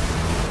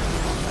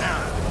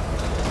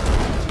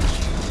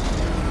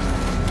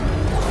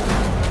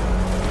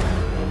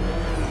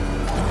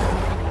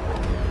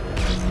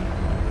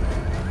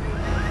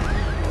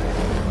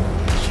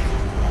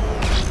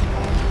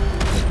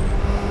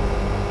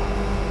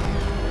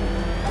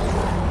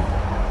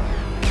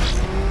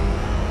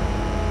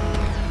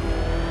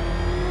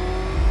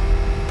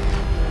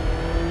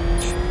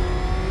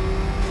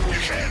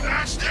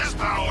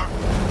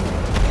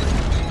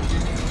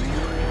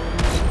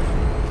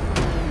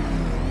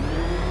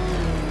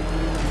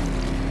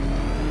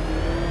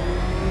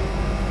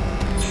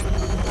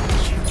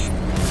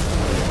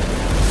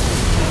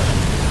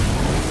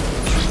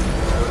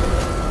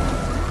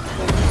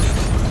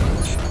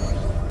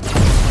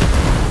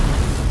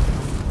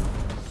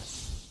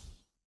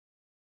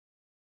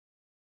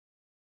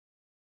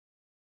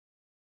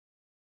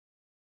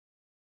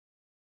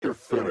 You're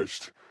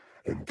finished,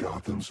 and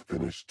Gotham's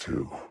finished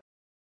too.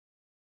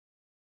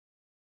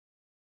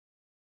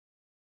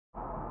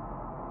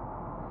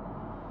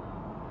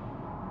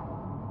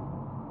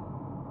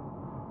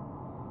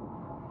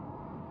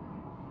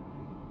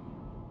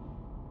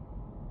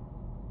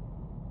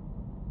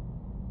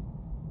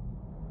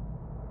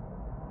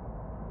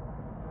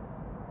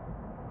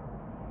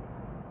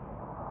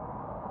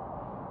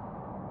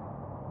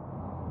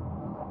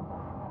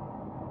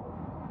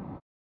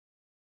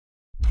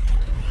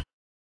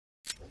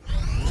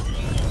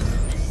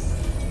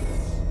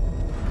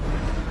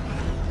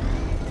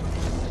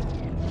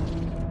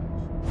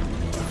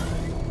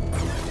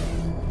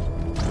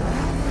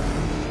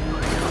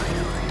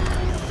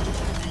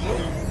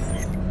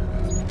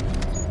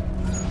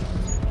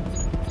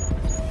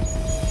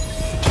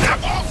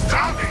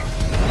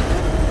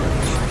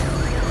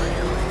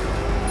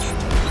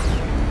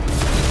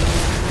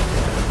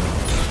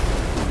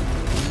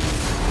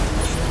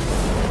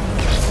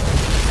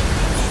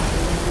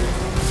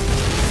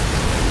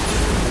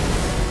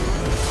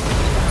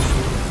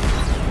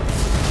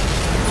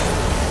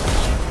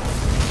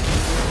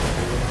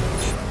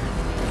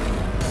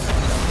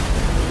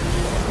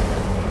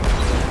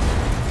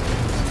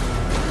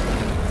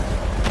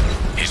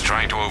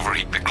 Trying to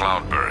overheat the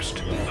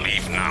Cloudburst.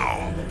 Leave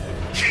now.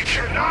 He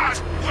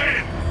cannot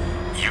win!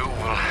 You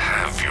will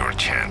have your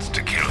chance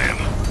to kill him.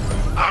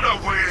 I'm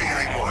not waiting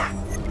anymore.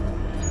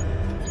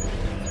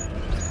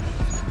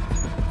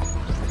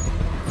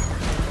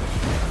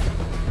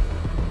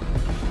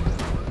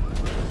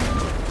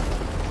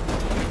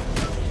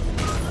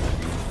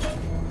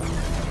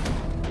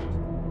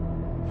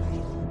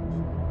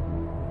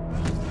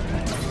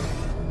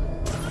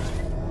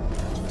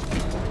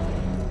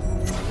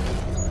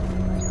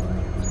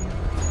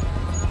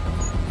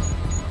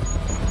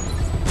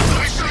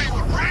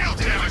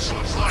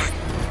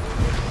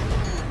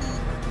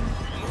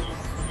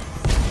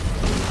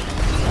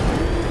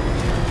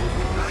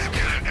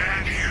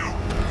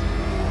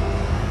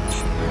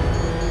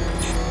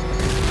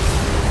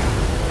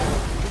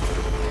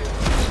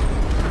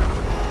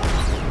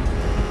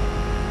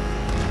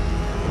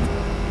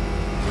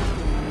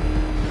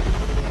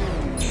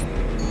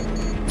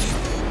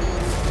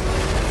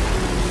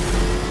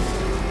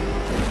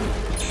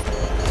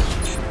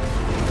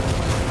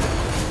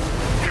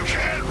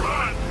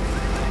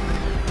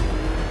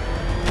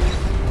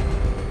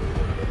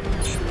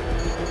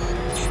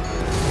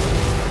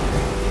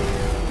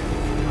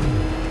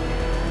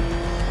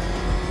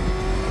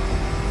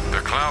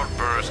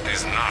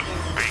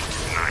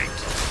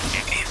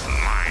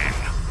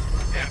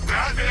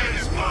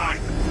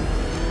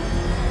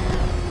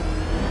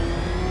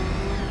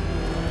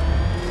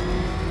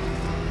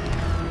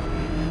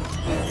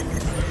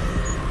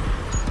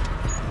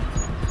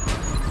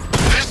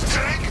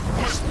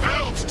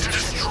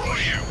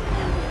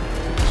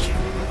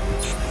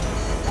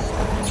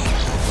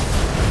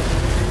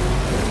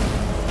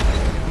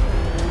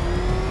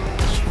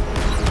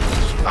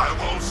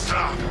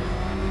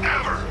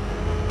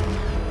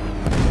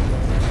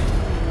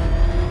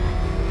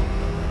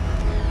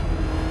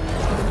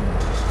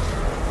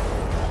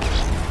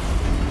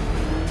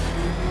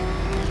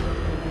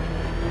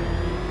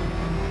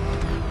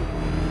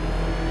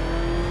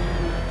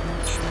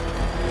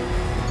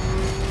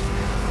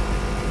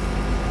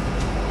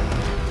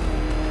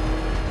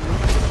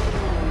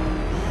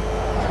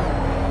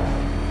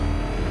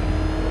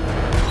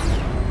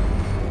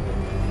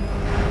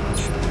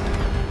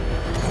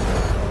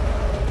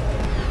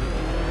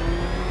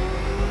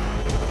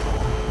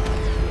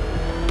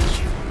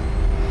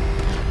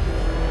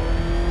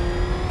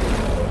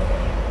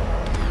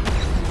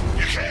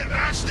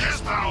 Watch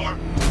this power!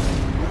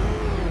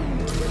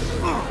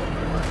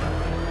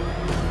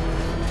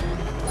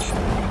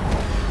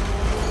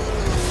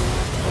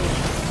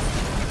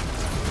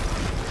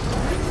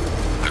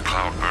 The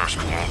Cloudburst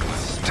won't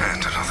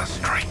withstand another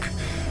strike.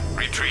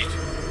 Retreat.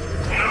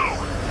 No!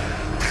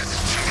 It's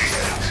to the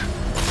end.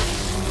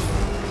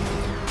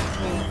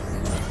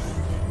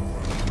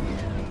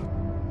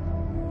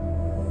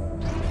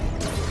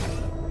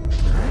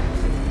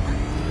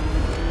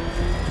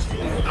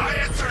 I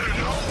answer to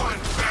no one,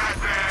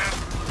 Batman!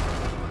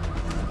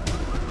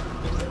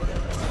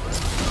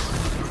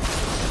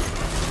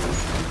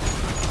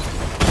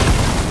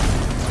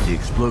 The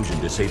explosion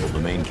disabled the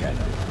main cannon.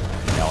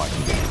 Now I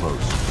can get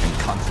close and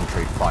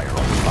concentrate fire on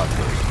the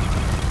Cloudburst.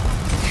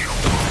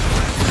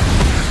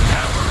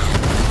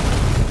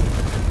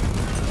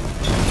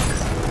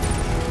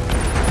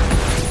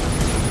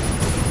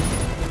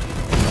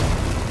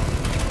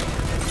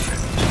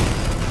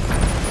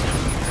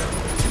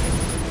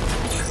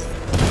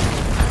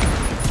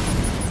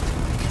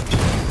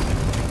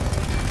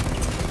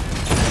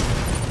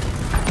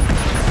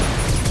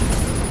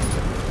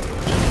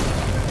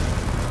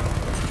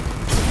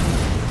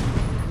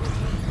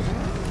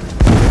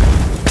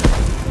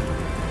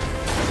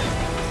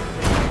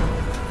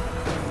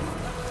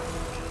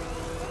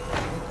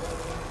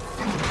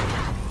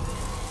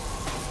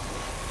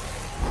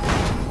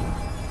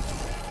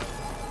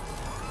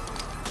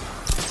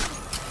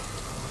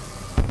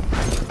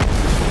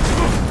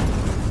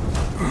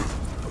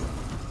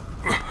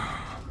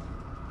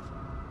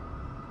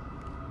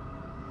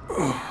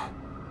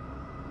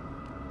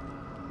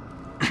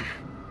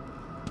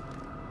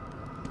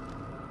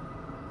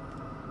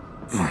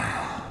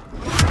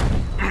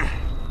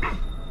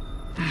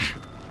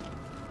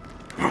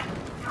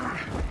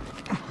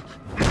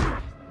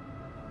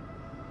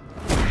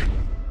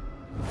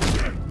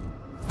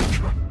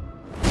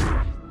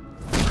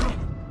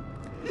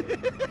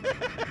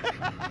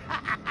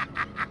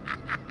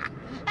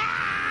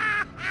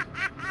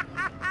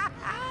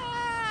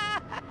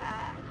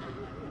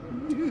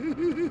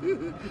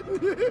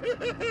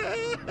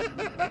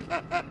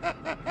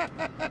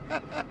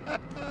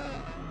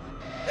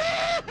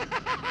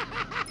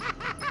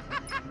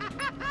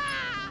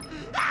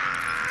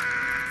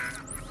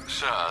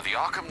 Sir, the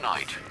Arkham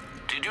Knight.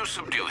 Did you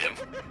subdue him?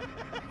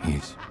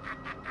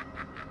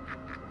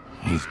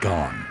 He's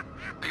gone.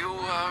 You,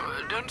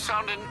 don't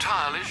sound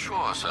entirely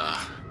sure, sir.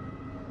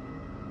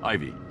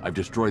 Ivy, I've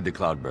destroyed the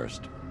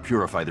Cloudburst.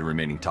 Purify the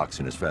remaining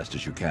toxin as fast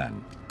as you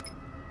can.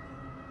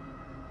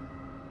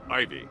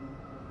 Ivy.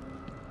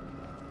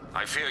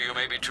 I fear you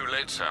may be too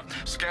late, sir.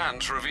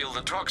 Scans reveal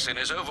the toxin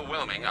is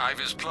overwhelming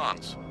Ivy's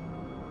plants.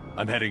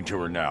 I'm heading to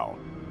her now.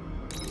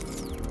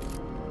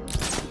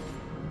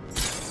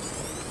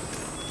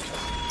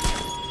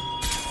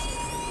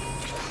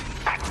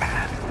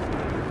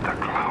 The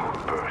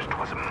Cloudburst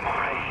was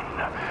mine.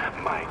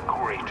 My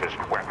greatest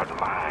weapon,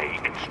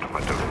 my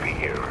instrument of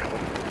fear.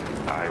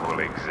 I will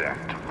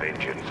exact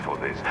vengeance for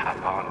this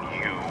upon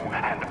you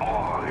and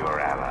all your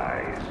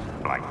allies.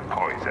 Like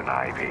poison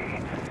ivy.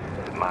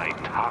 My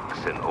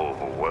toxin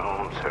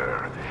overwhelms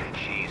her.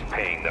 She's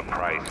paying the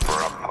price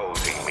for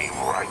opposing me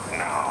right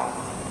now.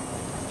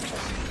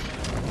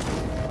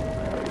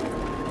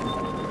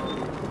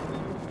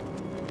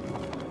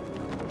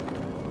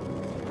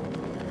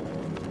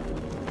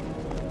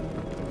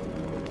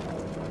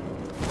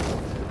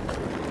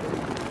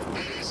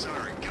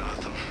 Sorry,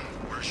 Gotham.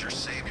 Where's your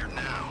savior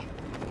now?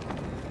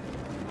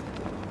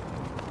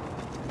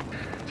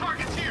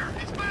 Target's here!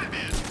 It's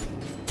Batman!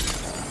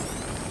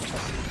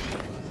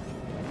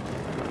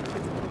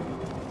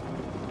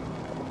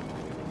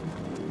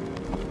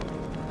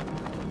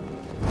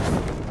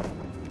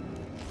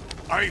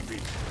 Ivy!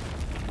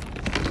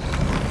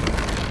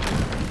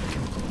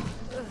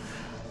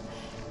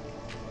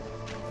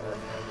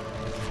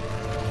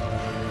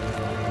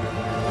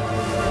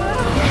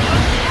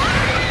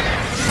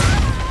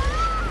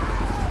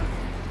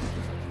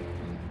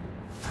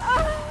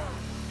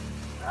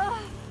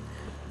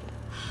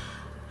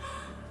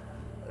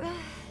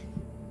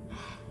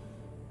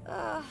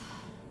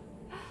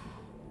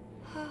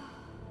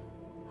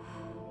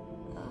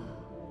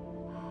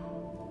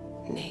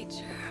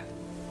 Nature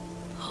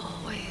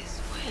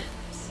always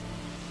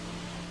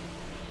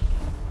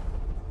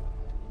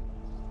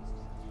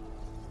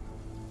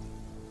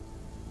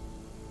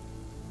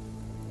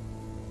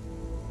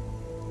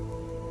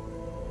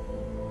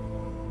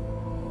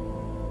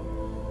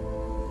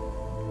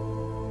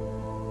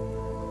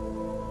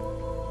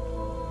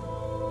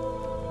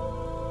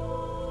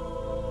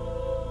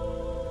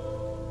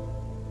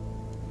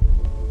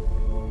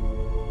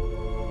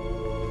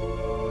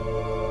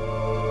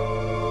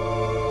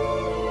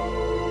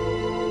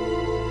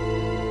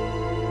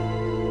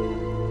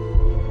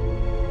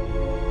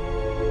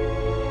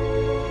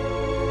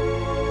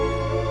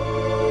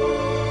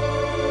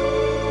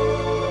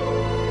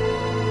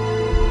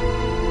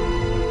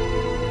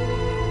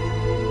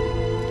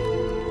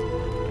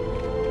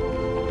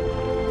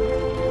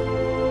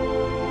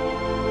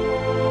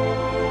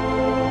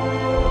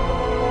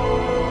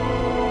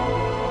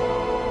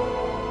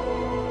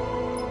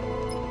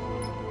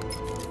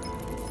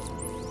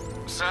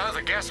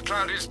The gas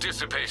cloud is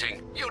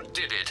dissipating. You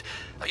did it.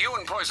 You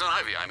and Poison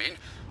Ivy, I mean.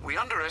 We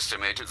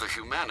underestimated the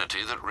humanity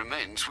that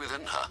remains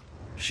within her.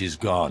 She's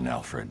gone,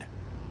 Alfred.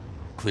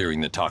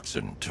 Clearing the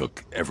toxin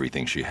took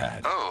everything she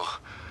had. Oh,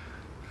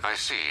 I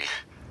see.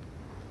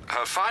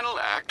 Her final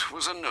act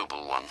was a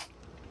noble one.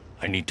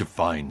 I need to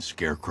find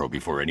Scarecrow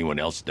before anyone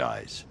else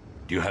dies.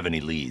 Do you have any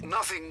leads?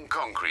 Nothing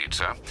concrete,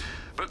 sir.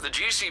 But the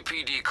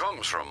GCPD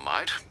comms room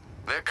might.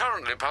 They're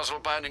currently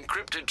puzzled by an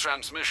encrypted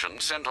transmission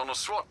sent on a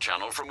SWAT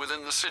channel from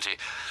within the city.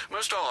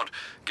 Most odd,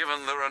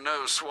 given there are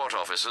no SWAT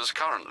officers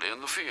currently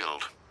in the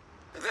field.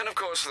 Then, of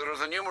course, there are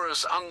the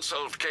numerous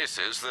unsolved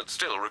cases that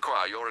still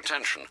require your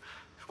attention.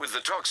 With the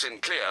toxin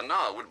clear,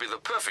 now would be the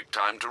perfect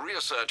time to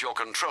reassert your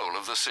control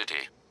of the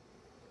city.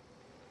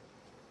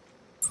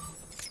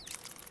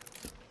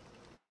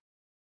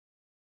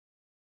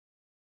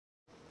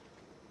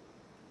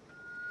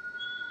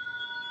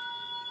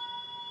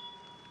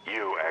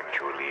 You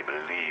actually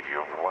believe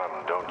you've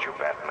won, don't you,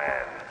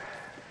 Batman?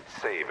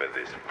 Savor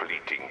this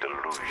fleeting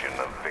delusion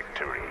of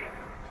victory.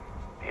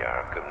 The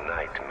Arkham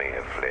Knight may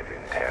have fled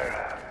in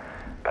terror,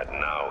 but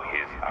now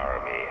his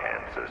army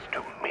answers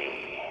to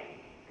me.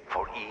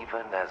 For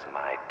even as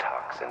my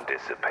toxin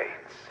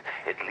dissipates,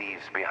 it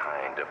leaves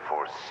behind a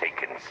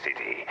forsaken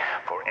city,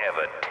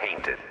 forever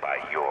tainted by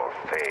your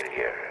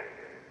failure.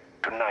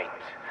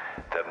 Tonight,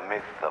 the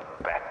myth of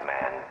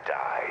Batman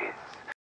dies.